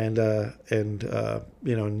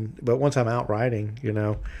once I'm out riding,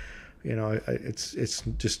 it's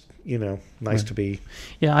just nice to be.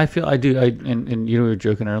 Yeah, I do. And we were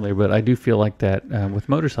joking earlier, but I do feel like that with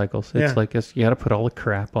motorcycles. It's like you got to put all the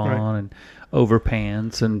crap on and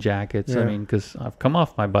overpants and jackets. I mean, because I've come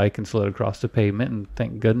off my bike and slid across the pavement, and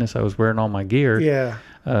thank goodness I was wearing all my gear. Yeah.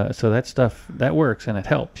 So that stuff that works and it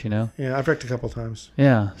helps. Yeah, I've wrecked a couple of times.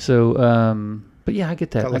 Yeah. So. But yeah, I get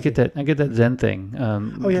that. I get that Zen thing.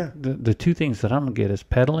 The two things that I'm gonna get is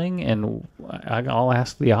pedaling, and I'll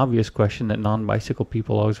ask the obvious question that non-bicycle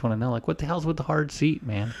people always want to know, like, what the hell's with the hard seat,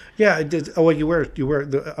 man? Yeah, I did. Oh, well, I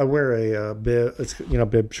wear a bib. It's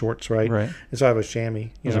bib shorts, right? Right. And so I have a chamois.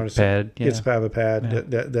 It's a pad. Yeah. It's I have a pad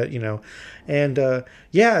that and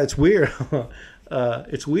it's weird.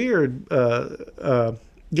 It's weird.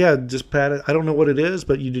 Yeah, just padded. I don't know what it is,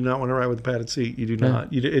 but you do not want to ride with a padded seat. You do not.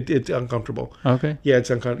 It's uncomfortable. Okay. Yeah, it's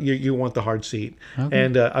uncomfortable. You want the hard seat. Okay.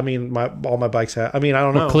 And I mean, all my bikes have. I mean, I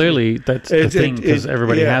don't know. Clearly, that's the thing because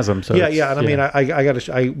everybody has them. So and I mean,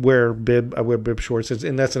 I wear bib shorts,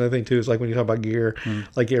 and that's another thing too. Is like when you talk about gear,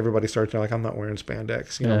 like everybody starts like, I'm not wearing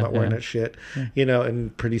spandex. I'm not wearing that shit.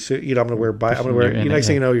 And pretty soon, I'm gonna wear I'm gonna wear. Next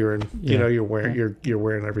thing you know, you're in. You're wearing. You're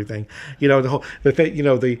wearing everything. The thing.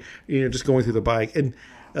 Just going through the bike and.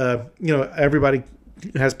 Everybody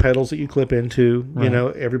has pedals that you clip into. Right.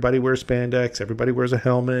 Everybody wears spandex. Everybody wears a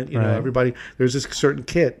helmet. Everybody. There's this certain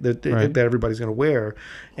kit that everybody's going to wear,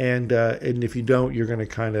 and if you don't, you're going to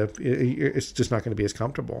kind of. It's just not going to be as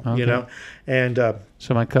comfortable. Okay. And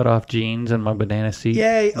so my cut off jeans and my banana seat.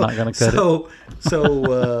 Yay! Not going to cut it.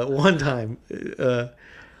 So one time.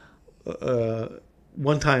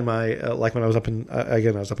 One time like when I was up in I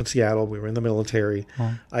was up in Seattle. We were in the military.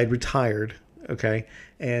 I'd retired. Okay,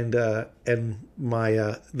 and my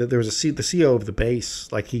there was the CEO of the base,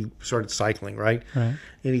 like he started cycling, right? And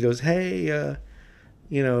he goes, hey,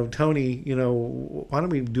 Tony, why don't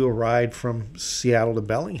we do a ride from Seattle to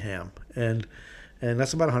Bellingham? And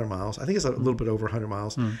that's about 100 miles. I think it's a little bit over 100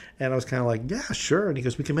 miles. And I was kind of like, yeah, sure. And he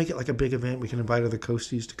goes, we can make it like a big event. We can invite other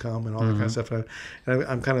coasties to come and all that kind of stuff. And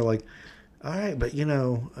I'm kind of like, all right, but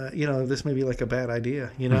this may be like a bad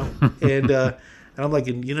idea, And I'm like,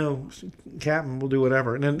 Captain, we'll do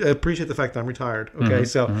whatever. And then appreciate the fact that I'm retired. Okay,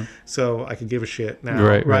 so I can give a shit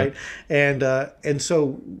now, right? And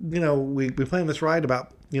so we planned this ride.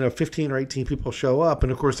 About 15 or 18 people show up,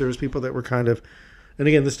 and of course there's people that were kind of, and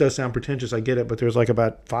again this does sound pretentious, I get it, but there's like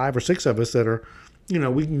about 5 or 6 of us that are.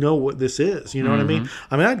 We know what this is. You know what I mean?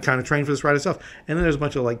 I mean, I'd kind of trained for this ride itself. And then there's a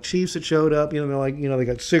bunch of like chiefs that showed up. They're like, they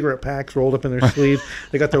got cigarette packs rolled up in their sleeve.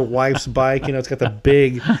 They got their wife's bike. It's got the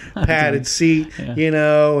big padded seat.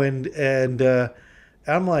 And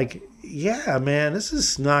I'm like, yeah, man, this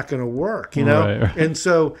is not going to work, you know? Right. And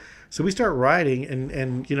so we start riding,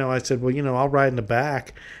 and you know, I said, well, you know, I'll ride in the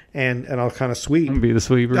back, and I'll kind of sweep. Be the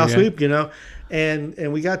sweeper. I'll yeah. sweep, you know.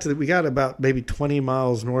 And we got about maybe 20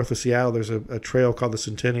 miles north of Seattle. There's a trail called the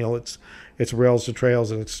Centennial. It's rails to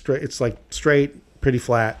trails, and it's straight. It's like straight, pretty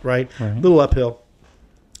flat, right? A little uphill.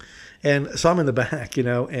 And so I'm in the back, you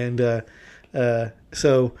know, and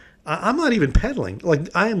so I'm not even pedaling. Like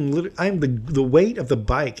I'm the weight of the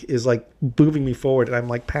bike is like moving me forward, and I'm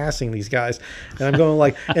like passing these guys, and I'm going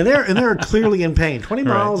like, and they're clearly in pain. 20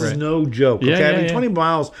 miles is no joke. Yeah, okay, yeah, I mean 20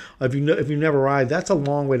 miles if you never ride, that's a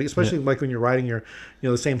long way, especially like when you're riding your, you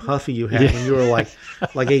know, the same Huffy you had when you were like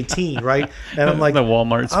 18, right? And I'm like the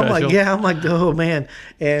Walmart special. I'm like, oh man,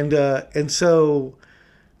 and so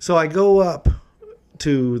I go up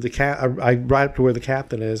to the I ride up to where the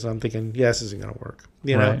captain is, and I'm thinking, yes, this isn't going to work,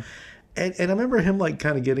 you know. Right. And I remember him like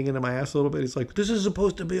kind of getting into my ass a little bit. He's like, this is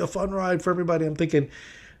supposed to be a fun ride for everybody. I'm thinking,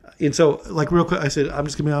 and so like real quick, I said, I'm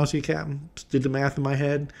just gonna be honest with you, Captain. Just did the math in my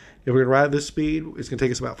head. If we're gonna ride at this speed, it's gonna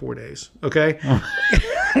take us about 4 days. Okay.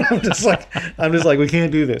 I'm just like, we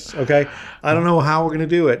can't do this. Okay. I don't know how we're gonna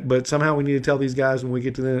do it, but somehow we need to tell these guys when we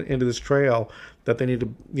get to the end of this trail that they need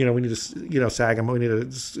to, you know, we need to, you know, sag them. We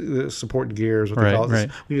need to support gears. What they call it. Right.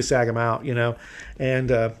 We need to sag them out, you know, and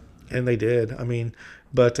they did. I mean.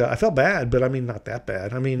 But I felt bad, but I mean, not that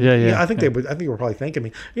bad. I mean, I think they were probably thanking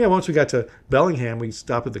me. Yeah, once we got to Bellingham, we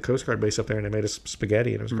stopped at the Coast Guard base up there, and they made us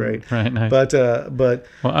spaghetti, and it was great. Right, nice. But well,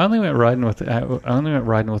 I only went riding with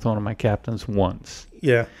one of my captains once.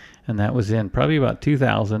 Yeah, and that was in probably about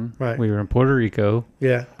 2000. Right, we were in Puerto Rico.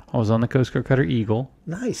 Yeah, I was on the Coast Guard cutter Eagle.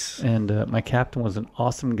 Nice. And my captain was an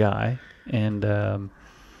awesome guy, and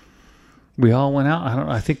we all went out.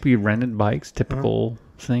 I think we rented bikes. Typical.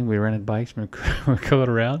 Thing, we rented bikes, we're going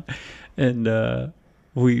around, and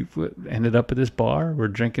we ended up at this bar. We're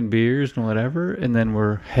drinking beers and whatever, and then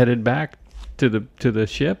we're headed back to the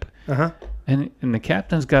ship. And the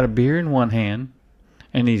captain's got a beer in one hand,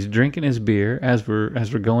 and he's drinking his beer as we're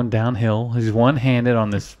going downhill. He's one-handed on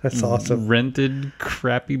this That's awesome. rented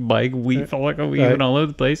crappy bike, weaving all over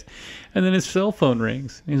the place. And then his cell phone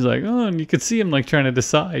rings. He's like, oh, and you could see him like trying to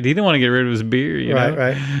decide. He didn't want to get rid of his beer, you know?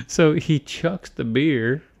 Right. So he chucks the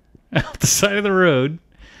beer out the side of the road,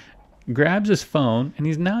 grabs his phone, and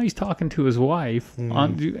he's talking to his wife and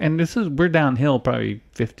we're downhill probably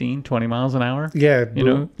 15, 20 miles an hour. Yeah, you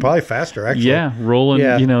know, probably faster actually. Yeah, rolling,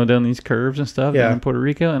 you know, down these curves and stuff in Puerto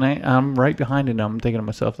Rico, and I'm right behind it. And I'm thinking to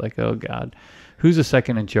myself like, oh God, who's the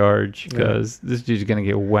second in charge? Because this dude's gonna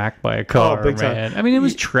get whacked by a car, big man. time. I mean, it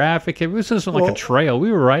was traffic. It was just like a trail.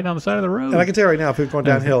 We were right on the side of the road. And I can tell you right now, if we were going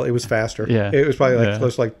downhill, it was faster. Yeah, it was probably like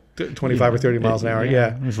close to like 25 or 30 miles an hour.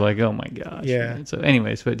 Yeah. It was like, oh my gosh. Yeah. Man. So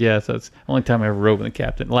anyways, but yeah, so that's the only time I ever rode with the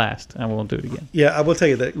captain. Last. I won't do it again. Yeah, I will tell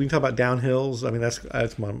you that we can talk about downhills. I mean, that's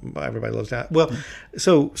everybody loves that. Well,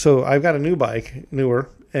 so I've got a new bike, newer,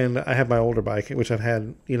 and I have my older bike, which I've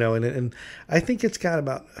had, you know, and I think it's got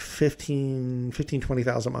about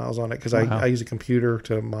 20,000 miles on it because I use a computer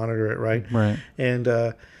to monitor it, right? Right. And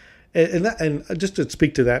just to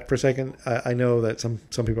speak to that for a second, I know that some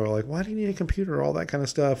people are like, why do you need a computer, all that kind of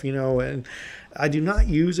stuff, you know? And I do not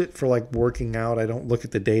use it for like working out. I don't look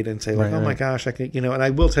at the data and say like, my gosh, I can, you know. And I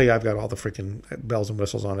will tell you, I've got all the freaking bells and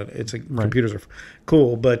whistles on it. Computers are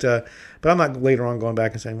cool, but I'm not later on going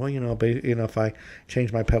back and saying, well, you know, if I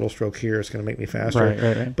change my pedal stroke here, it's going to make me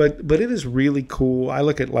faster. Right. But it is really cool. I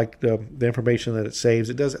look at like the information that it saves.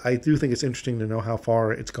 It does. I do think it's interesting to know how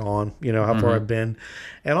far it's gone. You know, how far I've been,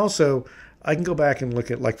 and also I can go back and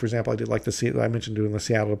look at, like, for example, I did like I mentioned doing the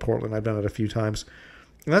Seattle to Portland. I've done it a few times.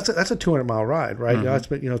 And that's a 200-mile ride, right?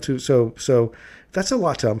 So that's a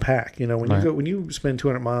lot to unpack. You know, when you spend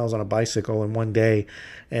 200 miles on a bicycle in one day,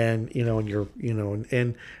 and you know, and you're, you know,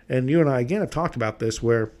 and you and I again have talked about this,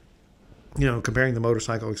 where, you know, comparing the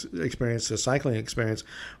motorcycle experience to cycling experience,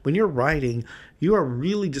 when you're riding, you are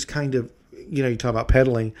really just kind of, you know, you talk about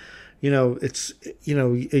pedaling. You know, it's, you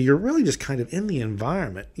know, you're really just kind of in the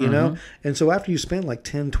environment, you know? And so after you spend like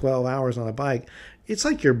 10, 12 hours on a bike, it's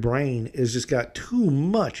like your brain is just got too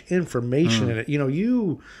much information in it. You know,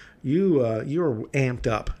 you're amped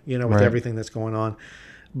up, you know, with everything that's going on.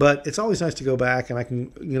 But it's always nice to go back, and I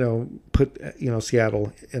can, you know, put, you know,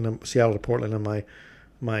 Seattle to Portland in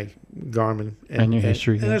my Garmin and your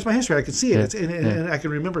history. And there's my history. I can see it. And I can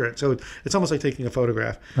remember it. So it's almost like taking a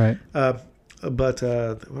photograph. Right. But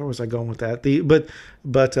where was I going with that?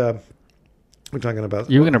 We're talking about.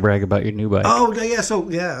 You were going to brag about your new bike. Oh yeah, so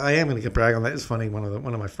yeah, I am going to brag on that. It's funny. One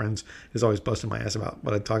of my friends is always busting my ass about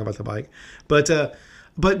what I talk about the bike. But the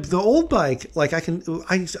old bike, like I could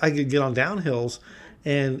get on downhills,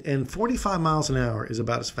 And 45 miles an hour is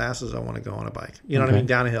about as fast as I want to go on a bike. You know what I Okay. mean?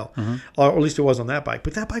 Down a hill. Or at least it was on that bike.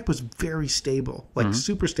 But that bike was very stable, like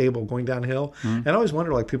super stable going downhill. And I always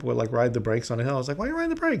wonder, like, people would like ride the brakes on a hill. I was like, why are you riding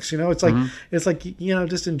the brakes? You know, it's like, you know,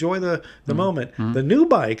 just enjoy the moment. The new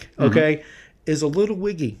bike, okay, is a little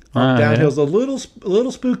wiggy on downhill. It's a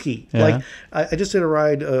little spooky. Yeah. Like I just did a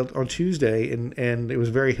ride on Tuesday, and it was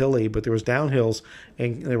very hilly, but there was downhills,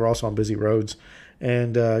 and they were also on busy roads.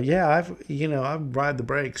 And I ride the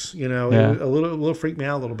brakes. You know, Yeah. it a little freaked me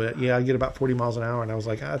out a little bit. Yeah, I get about 40 miles an hour, and I was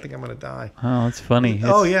like, I think I'm gonna die. Oh, that's funny.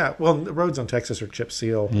 Oh yeah, well, the roads on Texas are chip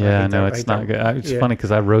seal. Yeah, no, it's not good. It's funny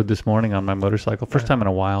because I rode this morning on my motorcycle. First time in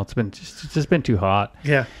a while. It's just been too hot.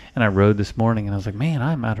 Yeah. And I rode this morning, and I was like, man,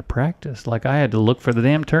 I'm out of practice. Like, I had to look for the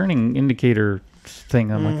damn turning indicator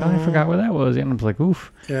thing. I'm like, oh, I forgot where that was. And I was like,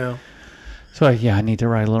 oof. Yeah. So, I need to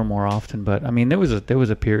ride a little more often. But, I mean, there was a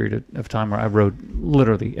period of time where I rode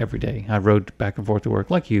literally every day. I rode back and forth to work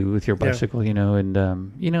like you with your bicycle, you know. And,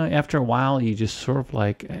 after a while, you just sort of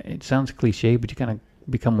like, it sounds cliche, but you kind of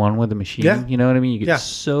become one with the machine. Yeah. You know what I mean? You get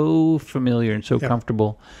so familiar and so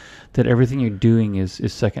comfortable that everything you're doing is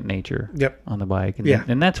second nature on the bike. And,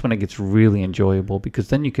 and that's when it gets really enjoyable, because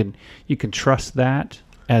then you can trust that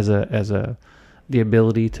as the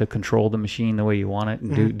ability to control the machine the way you want it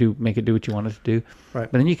and make it do what you want it to do. Right.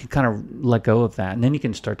 But then you can kind of let go of that, and then you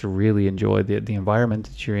can start to really enjoy the environment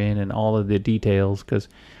that you're in and all of the details, because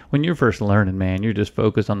when you're first learning, man, you're just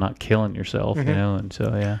focused on not killing yourself, you know. And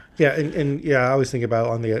so Yeah, and I always think about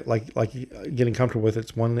on the like getting comfortable with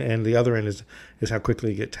it's one, and the other end is how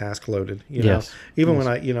quickly you get task loaded. You know, even when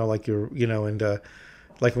I like you're and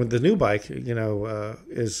like with the new bike,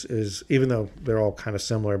 is even though they're all kind of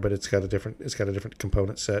similar, but it's got a different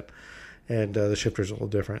component set, and the shifter's a little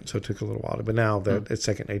different, so it took a little while. But now that it's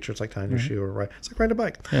second nature, it's like tying your shoe or it's like riding a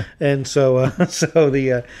bike. Yeah. And so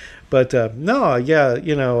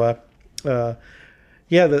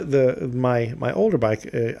my older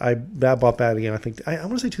bike, I bought that again. I think I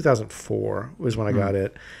want to say 2004 was when I got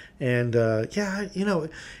it, and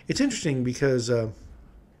it's interesting because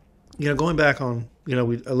going back on I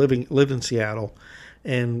lived in Seattle,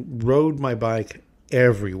 and rode my bike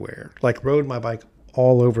everywhere. Like rode my bike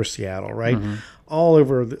all over Seattle, right? All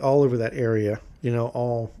over that area.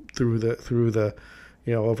 All through the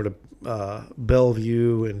over to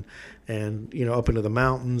Bellevue and up into the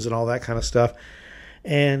mountains and all that kind of stuff.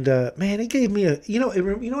 And man, it gave me what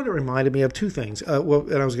it reminded me of? Two things.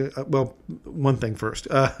 One thing first.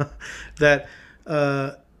 That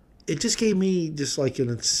it just gave me just like an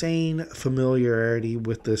insane familiarity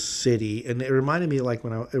with the city, and it reminds me like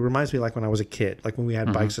when I was a kid, like when we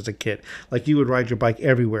had bikes as a kid. Like you would ride your bike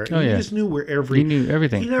everywhere. Oh, you just knew where you knew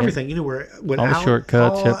everything. You knew everything. You knew where all the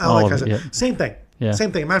shortcuts, all of it. Yep. Same thing. Yeah.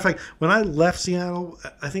 Same thing. Matter of fact, when I left Seattle,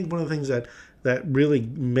 I think one of the things that really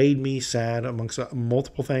made me sad, amongst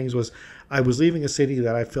multiple things, was I was leaving a city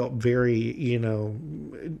that I felt very,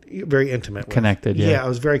 very intimate with. Connected, yeah. I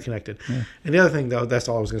was very connected. Yeah. And the other thing, though, that's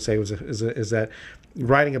all I was going to say is that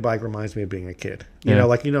riding a bike reminds me of being a kid. You know,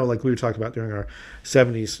 like we were talking about during our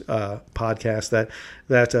 70s podcast, that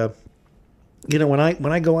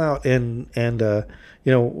when I go out and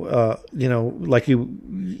like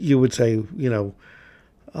you would say,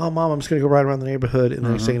 oh, Mom, I'm just going to go ride around the neighborhood. And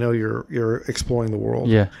then next thing you know, you're exploring the world.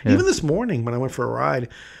 Yeah. Even this morning when I went for a ride,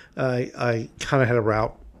 I kind of had a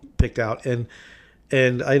route picked out, and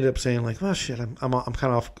I ended up saying like, oh shit, I'm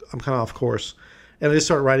kind of off course, and I just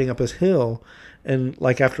started riding up this hill, and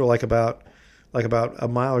like after about a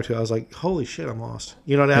mile or two, I was like, holy shit, I'm lost.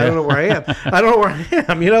 I don't know where I am. I don't know where I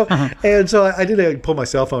am, And so I did pull my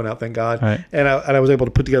cell phone out, thank God. Right. And I was able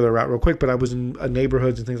to put together a route real quick, but I was in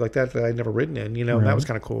neighborhoods and things like that I'd never ridden in, and that was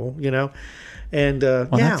kind of cool, And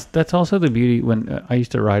that's also the beauty when I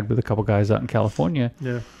used to ride with a couple guys out in California.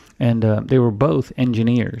 Yeah. And they were both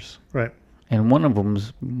engineers. Right. And one of them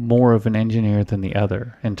was more of an engineer than the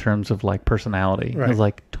other in terms of like personality. Right. He was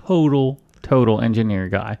like total engineer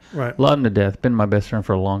guy. Right. Love him to death. Been my best friend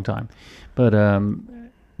for a long time. But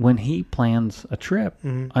when he plans a trip,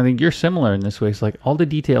 I think you're similar in this way. It's like all the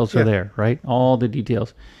details are there, right? All the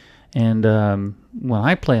details. And when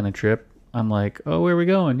I plan a trip, I'm like, oh, where are we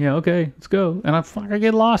going? Yeah, okay, let's go. And I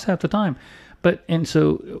get lost half the time. And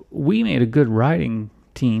so we made a good riding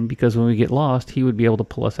team, because when we get lost, he would be able to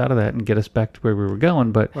pull us out of that and get us back to where we were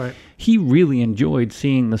going. But he really enjoyed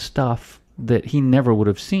seeing the stuff that he never would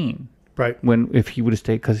have seen. Right. If he would have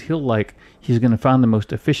stayed, because he's going to find the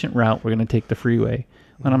most efficient route. We're going to take the freeway.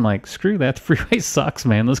 And I'm like, screw that. The freeway sucks,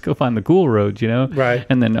 man. Let's go find the cool roads, Right.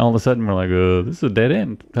 And then all of a sudden we're like, oh, this is a dead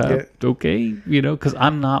end. Okay. Because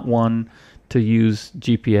I'm not one to use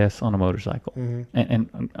GPS on a motorcycle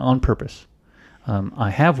and on purpose. I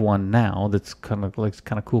have one now that's kind of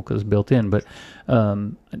cool because it's built in, but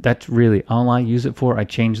that's really all I use it for. I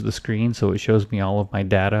change the screen so it shows me all of my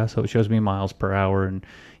data, so it shows me miles per hour and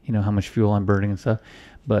how much fuel I'm burning and stuff.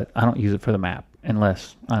 But I don't use it for the map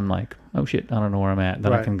unless I'm like, oh shit, I don't know where I'm at.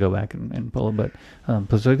 Then I can go back and pull it.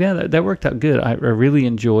 But so yeah, that worked out good. I really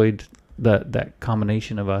enjoyed that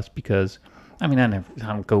combination of us because I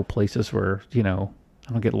don't go places where I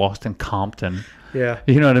don't get lost in Compton. Yeah.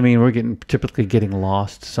 You know what I mean? We're typically getting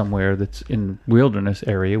lost somewhere that's in wilderness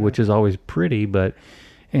area, which is always pretty, but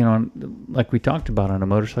like we talked about on a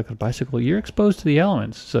motorcycle, bicycle, you're exposed to the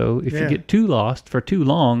elements. So if you get too lost for too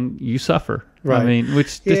long, you suffer. Right. I mean,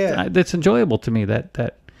 which that's enjoyable to me. That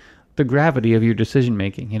the gravity of your decision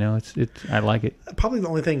making. It's I like it. Probably the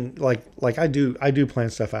only thing like I do plan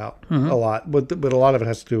stuff out a lot, but a lot of it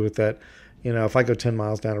has to do with that. If I go 10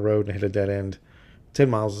 miles down a road and hit a dead end. 10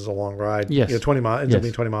 miles is a long ride. Yes. 20 miles ends up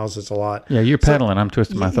being 20 miles. It's a lot. Yeah, you're pedaling. I'm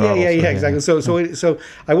twisting my throttle. Yeah, exactly. So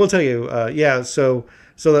I will tell you,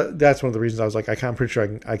 So that's one of the reasons I was like, I'm pretty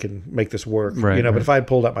sure I can make this work. Right, But if I had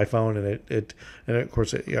pulled up my phone and of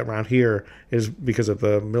course around here is because of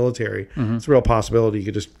the military, it's a real possibility you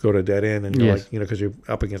could just go to a dead end and you're like, because you're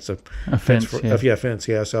up against a fence. Fence.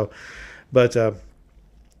 Yeah. So,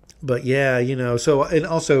 but yeah, so, and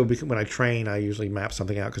also because when I train, I usually map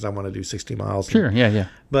something out because I want to do 60 miles. Sure. Yeah.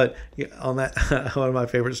 But on that, one of my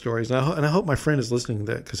favorite stories, and I hope my friend is listening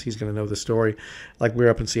to that because he's going to know the story. Like we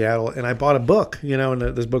were up in Seattle and I bought a book, and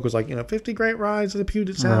this book was like, 50 great rides to the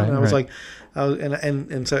Puget Sound. And I was like,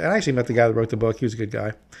 so I actually met the guy that wrote the book. He was a good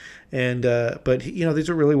guy. And, but these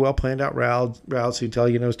are really well planned out routes. He'd tell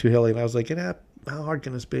you, it's too hilly. And I was like, how hard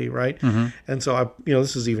can this be? Right. Mm-hmm. And so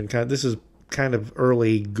this is kind of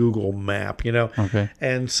early Google map, Okay.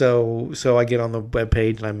 And so I get on the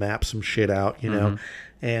webpage and I map some shit out, and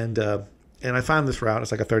I find this route.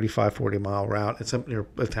 It's like a 35-40 mile route. It's up near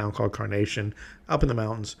a town called Carnation, up in the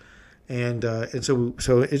mountains, and so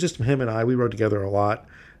it's just him and I. We rode together a lot,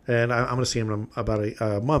 and I'm going to see him in about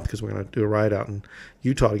a month because we're going to do a ride out in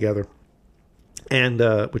Utah together, and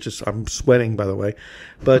which is I'm sweating by the way,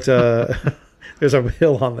 but. There's a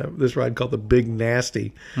hill on this ride called the Big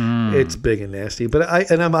Nasty. It's big and nasty, but I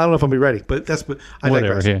don't know if I'll be ready. But I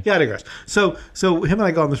digress. Yeah, I digress. So him and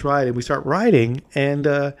I go on this ride and we start riding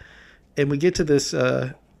and we get to this.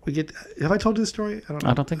 Have I told you this story?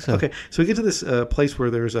 I don't think so. Okay, so we get to this place where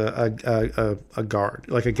there's a guard,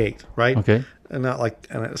 like a gate, right? Okay. And not like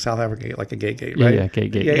a South African gate, like a gate, right? Yeah,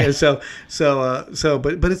 gate. Yeah.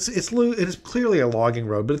 But it is clearly a logging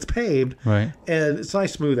road, but it's paved, right? And it's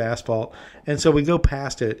nice, smooth asphalt. And so we go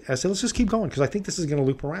past it. I said, let's just keep going because I think this is going to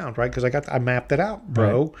loop around, right? Because I mapped it out,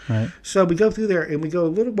 bro. Right. So we go through there and we go a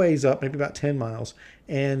little ways up, maybe about 10 miles,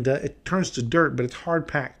 and it turns to dirt, but it's hard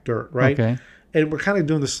packed dirt, right? Okay. And we're kind of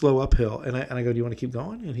doing the slow uphill. And I go, do you want to keep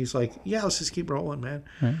going? And he's like, yeah, let's just keep rolling, man.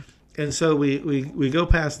 Right. And so we go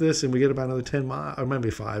past this and we get about another 10 miles, or maybe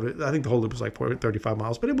 5. I think the whole loop was like 35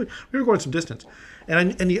 miles, but we were going some distance.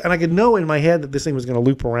 And I could know in my head that this thing was going to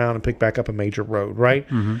loop around and pick back up a major road, right?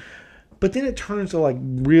 Mm-hmm. But then it turns to like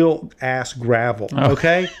real ass gravel,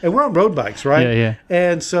 okay? And we're on road bikes, right? Yeah.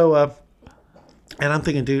 And so... and I'm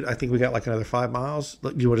thinking, dude, I think we got like another 5 miles.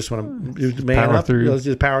 You just want to man power up? through. Let's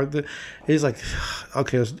just power through. He's like,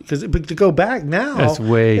 okay, because to go back now, that's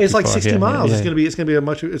way it's too like far. 60 miles. Yeah. It's gonna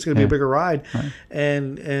be a bigger ride, right.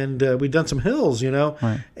 and we've done some hills,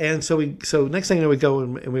 Right. And so next thing you know, we go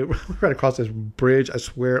and we right across this bridge. I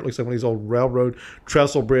swear it looks like one of these old railroad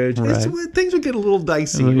trestle bridge. Right. Things would get a little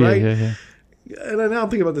dicey, yeah, right? Yeah. And now I'm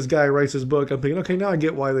thinking about this guy who writes this book. I'm thinking, okay, now I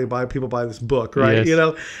get why people buy this book, right?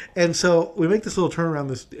 Yes. And so we make this little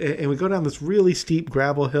turnaround, and we go down this really steep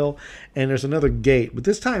gravel hill, and there's another gate. But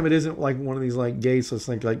this time it isn't like one of these like gates that's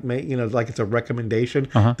like it's a recommendation.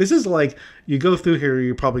 Uh-huh. This is like you go through here,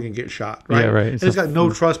 you're probably gonna get shot, right? Yeah, right. And it's got no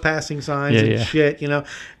trespassing signs shit,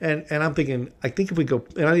 And I'm thinking, I think if we go,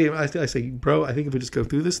 and I say, bro, I think if we just go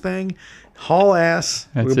through this thing, haul ass,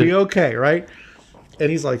 we'll be okay, right? And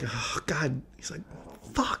he's like, oh God. He's like,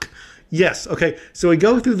 fuck. Yes. Okay. So we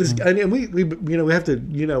go through this, and we have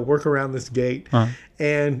to work around this gate,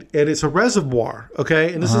 and it's a reservoir.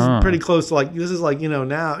 Okay, and this is pretty close to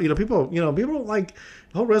now people don't like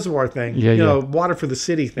the whole reservoir thing. Water for the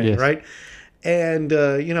city thing, yes. Right? And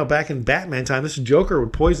back in Batman time, this Joker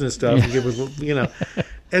would poison this stuff. And it was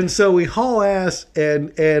And so we haul ass, and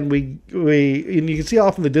we and you can see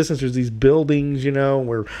off in the distance there's these buildings,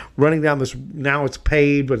 we're running down this, now it's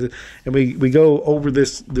paved, and we go over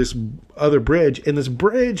this other bridge, and this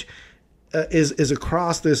bridge is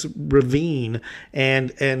across this ravine, and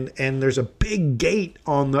there's a big gate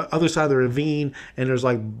on the other side of the ravine, and there's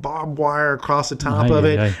like barbed wire across the top of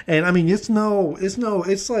it. And I mean, it's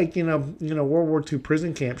like World War II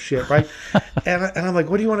prison camp shit, right? and I'm like,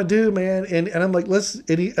 what do you want to do, man? And I'm like, and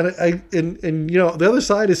the other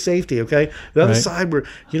side is safety, okay? The other side,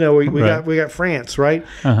 we got France, right?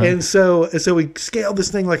 And so we scaled this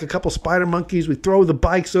thing like a couple spider monkeys. We throw the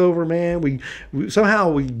bikes over, man. We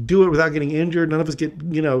somehow we do it without getting injured. None of us get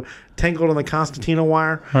tangled on the concertina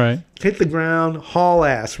wire. Right. Hit the ground, haul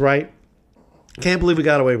ass, right? Can't believe we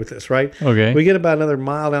got away with this, right? Okay. We get about another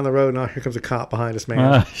mile down the road, and here comes a cop behind us,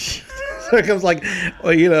 man. Here comes I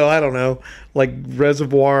don't know, like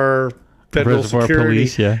Federal Security.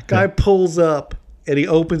 Police, yeah. Guy pulls up, and he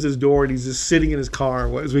opens his door, and he's just sitting in his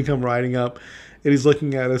car as we come riding up, and he's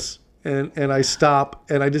looking at us, and I stop,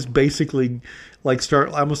 and I just basically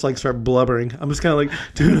start blubbering. I'm just kind of like,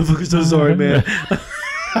 dude, I'm fucking so sorry, man.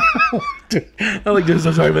 I'm like, dude,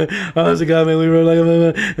 so sorry, man. I was a guy, man. We were like,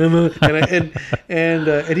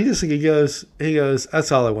 and he goes,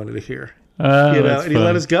 that's all I wanted to hear. And he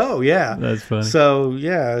let us go. Yeah, that's funny. So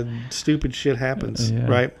yeah, stupid shit happens,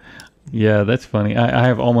 right? Yeah, that's funny. I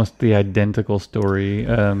have almost the identical story.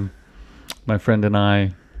 My friend and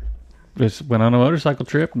I just went on a motorcycle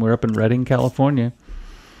trip, and we're up in Redding, California.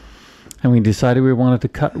 And we decided we wanted to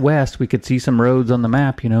cut west. We could see some roads on the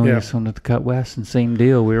map, We just wanted to cut west, and same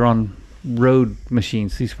deal. We were on road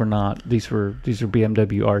machines. These were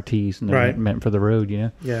BMW RTs, and they're meant for the road,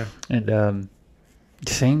 Yeah. And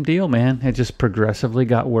same deal, man. It just progressively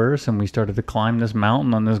got worse, and we started to climb this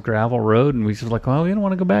mountain on this gravel road, and we just like, oh, we don't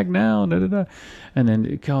want to go back now. And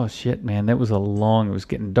then, oh shit, man, it was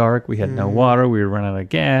getting dark. We had no water. We were running out of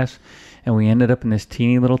gas. And we ended up in this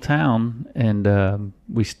teeny little town, and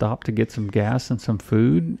we stopped to get some gas and some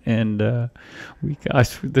food. And I'm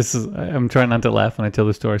trying not to laugh when I tell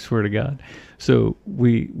the story, I swear to God. So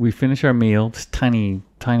we finish our meal, this tiny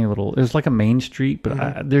little, it was like a main street,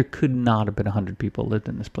 but there could not have been 100 people lived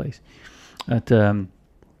in this place. But, so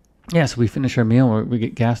we finish our meal, we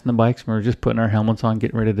get gas in the bikes, and we're just putting our helmets on,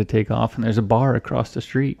 getting ready to take off. And there's a bar across the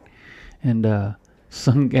street. And,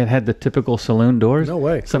 it had the typical saloon doors. No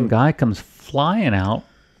way. Some guy comes flying out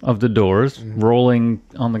of the doors, rolling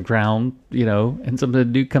on the ground, and some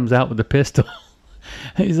dude comes out with a pistol.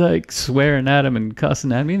 He's like swearing at him and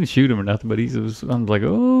cussing at me. He didn't shoot him or nothing, but I'm like,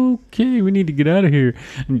 okay, we need to get out of here.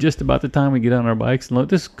 And just about the time we get on our bikes, and look,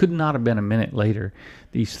 this could not have been a minute later.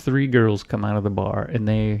 These 3 girls come out of the bar, and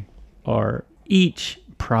they are each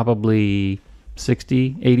probably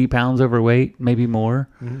 60, 80 pounds overweight, maybe more.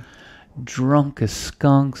 Drunk as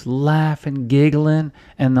skunks, laughing, giggling,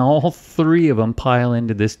 and all 3 of them pile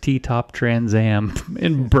into this T-top Trans Am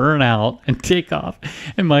and burn out and take off.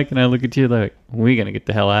 And Mike and I look at you like, we're going to get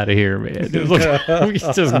the hell out of here, man. It was like, we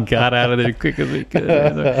just got out of there quick as we could.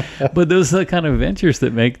 But those are the kind of adventures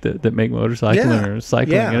that make motorcycling or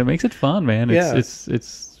cycling, and it makes it fun, man.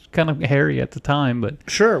 It's kind of hairy at the time, but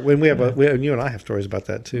sure. When you and I have stories about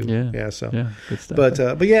that too. Good stuff.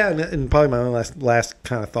 But yeah, and probably my own last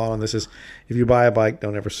kind of thought on this is, if you buy a bike,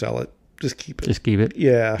 don't ever sell it. Just keep it.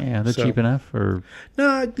 Yeah, they're cheap enough. Or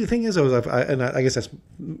no, the thing is, I guess that's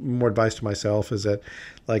more advice to myself, is that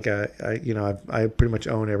I pretty much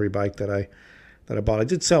own every bike that I bought. I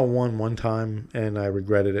did sell one time, and I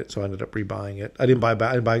regretted it, so I ended up rebuying it. I didn't buy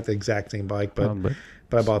the exact same bike, but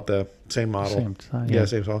I bought the same model. Same size,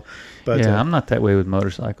 same model. But I'm not that way with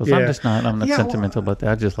motorcycles. Yeah. I'm not sentimental about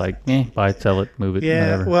that. I just like, buy it, sell it, move it.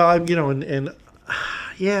 Yeah. Whatever. Well,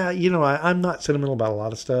 I'm not sentimental about a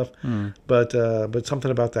lot of stuff, but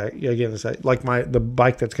something about that. Again, it's like the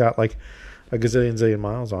bike that's got like a zillion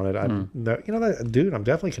miles on it. I'm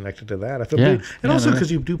definitely connected to that. I feel and also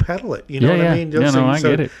because you do pedal it. You know what I mean? I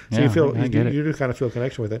get it. So you do kind of feel a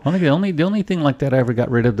connection with it. I think the only thing like that I ever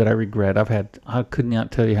got rid of that I regret. I could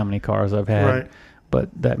not tell you how many cars I've had. Right. But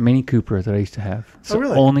that Mini Cooper that I used to have, it's the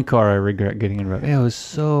only car I regret getting rid of. It was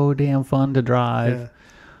so damn fun to drive. Yeah.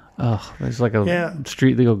 Oh, it's like a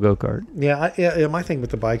street legal go-kart. Yeah. My thing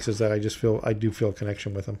with the bikes is that I do feel a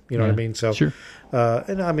connection with them. You know what I mean? So, sure.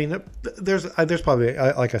 And I mean, there's probably,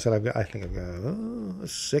 like I said, I think I've got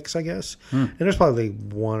 6, I guess. And there's probably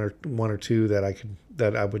one or two that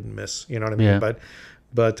I wouldn't miss. You know what I mean? Yeah.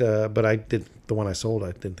 But I did the one I sold.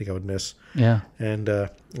 I didn't think I would miss. Yeah. And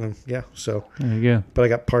so there you go. But I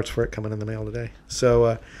got parts for it coming in the mail today.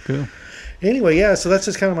 So cool. Anyway, so that's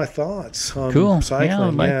just kind of my thoughts on cycling. Yeah,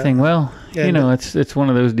 the bike thing. Well, it's one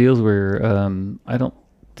of those deals where I don't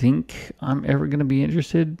think I'm ever going to be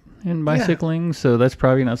interested. in bicycling, so that's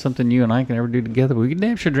probably not something you and I can ever do together. But we can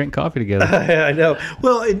damn sure drink coffee together. I know.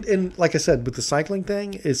 Well, and like I said, with the cycling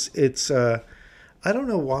thing, it's I don't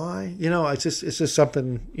know why. It's just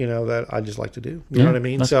something that I just like to do. You know what I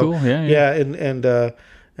mean? That's so cool. Yeah.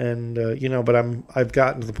 but I've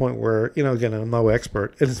gotten to the point where again, I'm no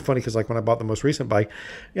expert. And it's funny because like when I bought the most recent bike,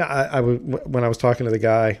 when I was talking to the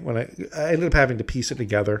guy, when I ended up having to piece it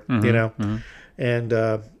together, and it's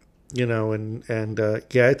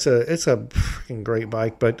a freaking great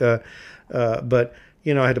bike, but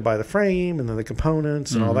I had to buy the frame and then the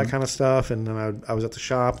components and all that kind of stuff. And then I was at the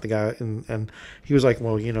shop, the guy, and he was like,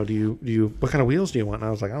 well, do you, what kind of wheels do you want? And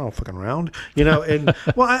I was like, I don't know, fucking round, and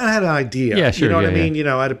well, I had an idea, yeah, sure, you know what I mean?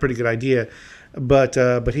 I had a pretty good idea, but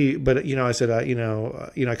I said, I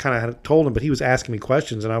kind of had told him, but he was asking me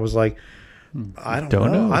questions and I was like, I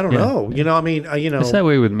don't know. I don't know. It's that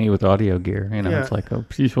way with me with audio gear. It's like, oh,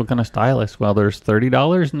 geez, what kind of stylus? Well, there's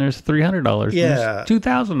 $30 and there's $300. Yeah. And there's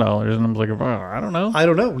 $2,000. And I'm like, oh, I don't know. I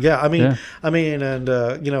don't know. Yeah. And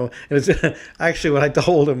it's actually what I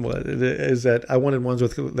told him is that I wanted ones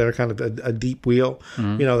that are kind of a deep wheel,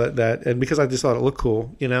 and because I just thought it looked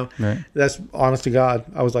cool, right. That's honest to God.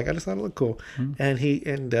 I was like, I just thought it looked cool. And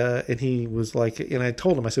he was like, and I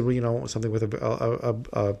told him, I said, well, I want something with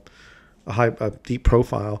a deep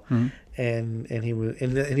profile, and he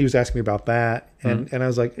was asking me about that, and I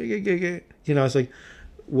was like, I was like,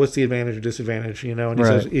 what's the advantage or disadvantage,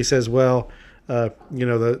 and he says, well,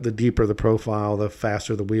 the deeper the profile, the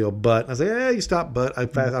faster the wheel. But I was like, you stop. But I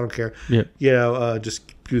don't care. Yeah.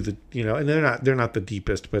 Just do the, and they're not the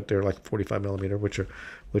deepest, but they're like 45 millimeter, which are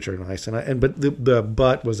nice. But the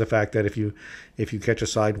but was the fact that if you catch a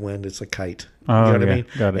side wind, it's a kite. You know what I mean?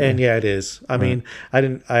 Got it. And yeah, it is. I mean,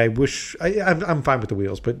 I'm fine with the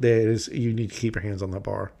wheels, but you need to keep your hands on that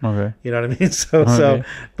bar. Okay. You know what I mean?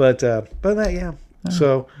 But that, yeah.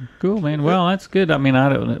 So cool, man. Well, that's good. I mean,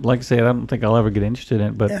 I don't, like I said, I don't think I'll ever get interested in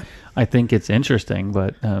it, but I think it's interesting.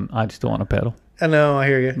 But I just don't want to pedal. I know, I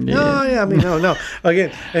hear you. Yeah. No, yeah, I mean, no.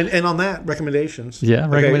 Again, and on that, recommendations. Yeah,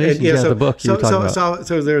 recommendations. Okay. So, the book you were talking about.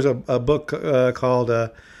 So there's a book called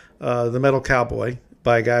The Metal Cowboy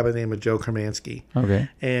by a guy by the name of Joe Kermansky. Okay.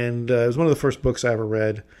 And it was one of the first books I ever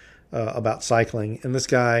read about cycling. And this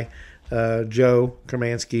guy, Joe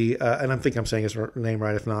Kermansky, and I think I'm saying his name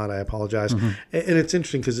right. If not, I apologize. And it's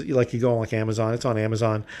interesting because you go on Amazon. It's on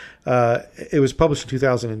Amazon. It was published in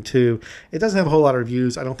 2002. It doesn't have a whole lot of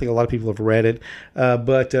reviews. I don't think a lot of people have read it,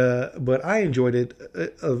 but I enjoyed it.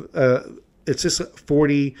 It's just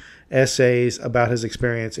 40 essays about his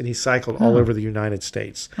experience, and he cycled all over the United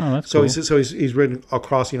States. Oh, that's cool. He's ridden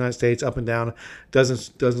across the United States, up and down,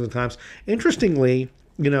 dozens of times. Interestingly,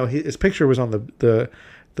 his picture was on the book,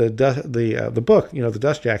 the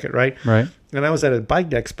dust jacket, right? Right. And I was at a bike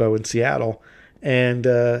expo in Seattle, and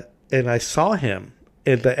I saw him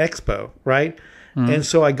at the expo, right? And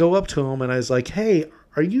so I go up to him and I was like, "Hey,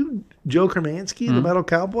 are you Joe Kermansky, the Metal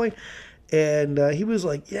Cowboy?" And he was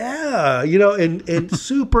like, "Yeah," and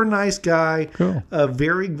super nice guy, cool,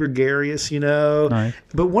 very gregarious, Nice.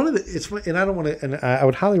 But one of the and I don't want to, and I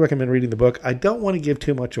would highly recommend reading the book. I don't want to give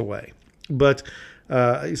too much away, but.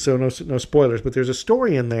 So no spoilers, but there's a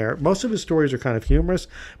story in there. Most of his stories are kind of humorous,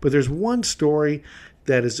 but there's one story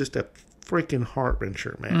that is just a freaking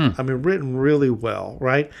heart-wrencher, man. I mean, written really well,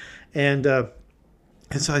 right? And so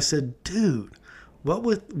I said, dude, what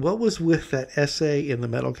was with that essay in The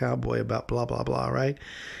Metal Cowboy about blah, blah, blah, right?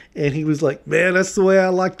 And he was like, man, that's the way I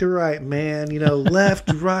like to write, man.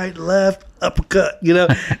 Left, right, left, uppercut,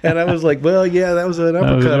 And I was like, well, yeah, that was an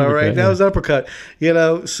uppercut, all right. That was an uppercut,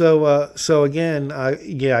 So again,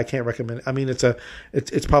 I can't recommend. I mean,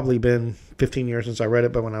 it's probably been 15 years since I read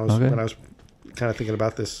it, but when I was kind of thinking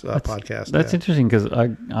about this podcast. That's interesting because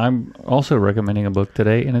I'm also recommending a book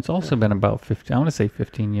today, and it's also been about 15. I want to say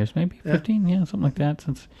 15 years, maybe 15, something like that.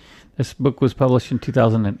 Since this book was published in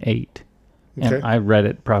 2008. Okay. And I read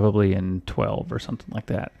it probably in 12 or something like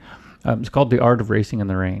that. It's called The Art of Racing in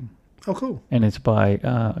the Rain. Oh, cool. And it's by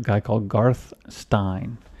a guy called Garth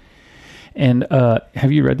Stein. And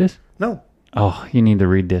have you read this? No. Oh, you need to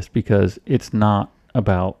read this because it's not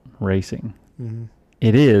about racing.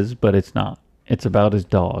 It is, but it's not. It's about his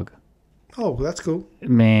dog. Oh, that's cool.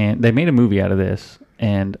 Man, they made a movie out of this.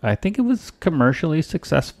 And I think it was commercially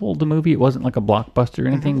successful, the movie. It wasn't like a blockbuster or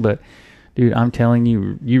anything, but... Dude, I'm telling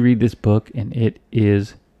you, you read this book and it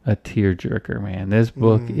is a tearjerker, man. This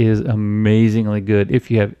book is amazingly good. If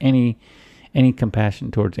you have any compassion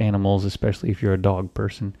towards animals, especially if you're a dog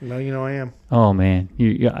person. No, I am. Oh man,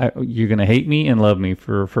 you're gonna hate me and love me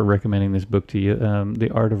for recommending this book to you. The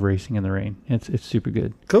Art of Racing in the Rain. It's super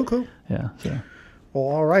good. Cool. Yeah. So. Well,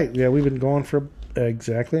 all right. Yeah, we've been going for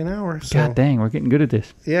Exactly an hour. So. God dang, we're getting good at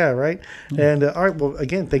this. Yeah, right. And all right, well,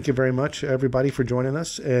 again, thank you very much, everybody, for joining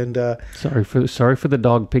us. And Sorry for the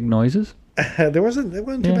dog pig noises. it wasn't too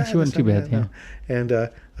bad. She wasn't too bad. Yeah. No. And I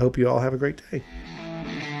hope you all have a great day.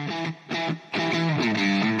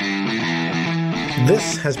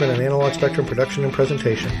 This has been an Analog Spectrum production and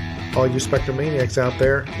presentation. All you Spectrum maniacs out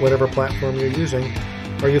there, whatever platform you're using,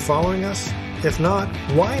 are you following us? If not,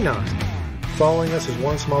 why not? Following us is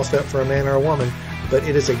one small step for a man or a woman, but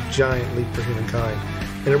it is a giant leap for humankind.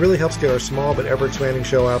 And it really helps get our small but ever-expanding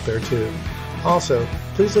show out there, too. Also,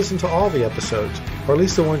 please listen to all the episodes, or at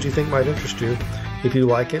least the ones you think might interest you. If you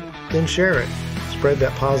like it, then share it. Spread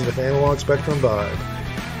that positive Analog Spectrum vibe.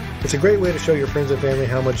 It's a great way to show your friends and family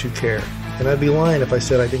how much you care. And I'd be lying if I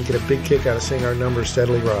said I didn't get a big kick out of seeing our numbers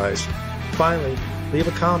steadily rise. Finally, leave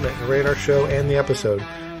a comment and rate our show and the episode.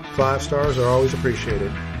 5 stars are always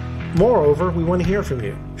appreciated. Moreover, we want to hear from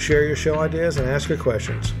you. Share your show ideas and ask your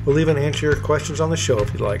questions. We'll even answer your questions on the show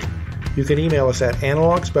if you'd like. You can email us at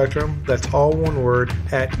analogspectrum, that's all one word,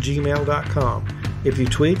 @gmail.com. If you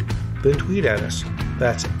tweet, then tweet at us.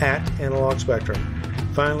 That's @analogspectrum.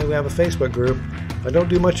 Finally, we have a Facebook group. I don't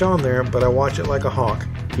do much on there, but I watch it like a hawk.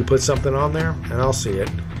 You put something on there, and I'll see it.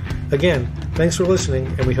 Again, thanks for listening,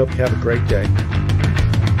 and we hope you have a great day.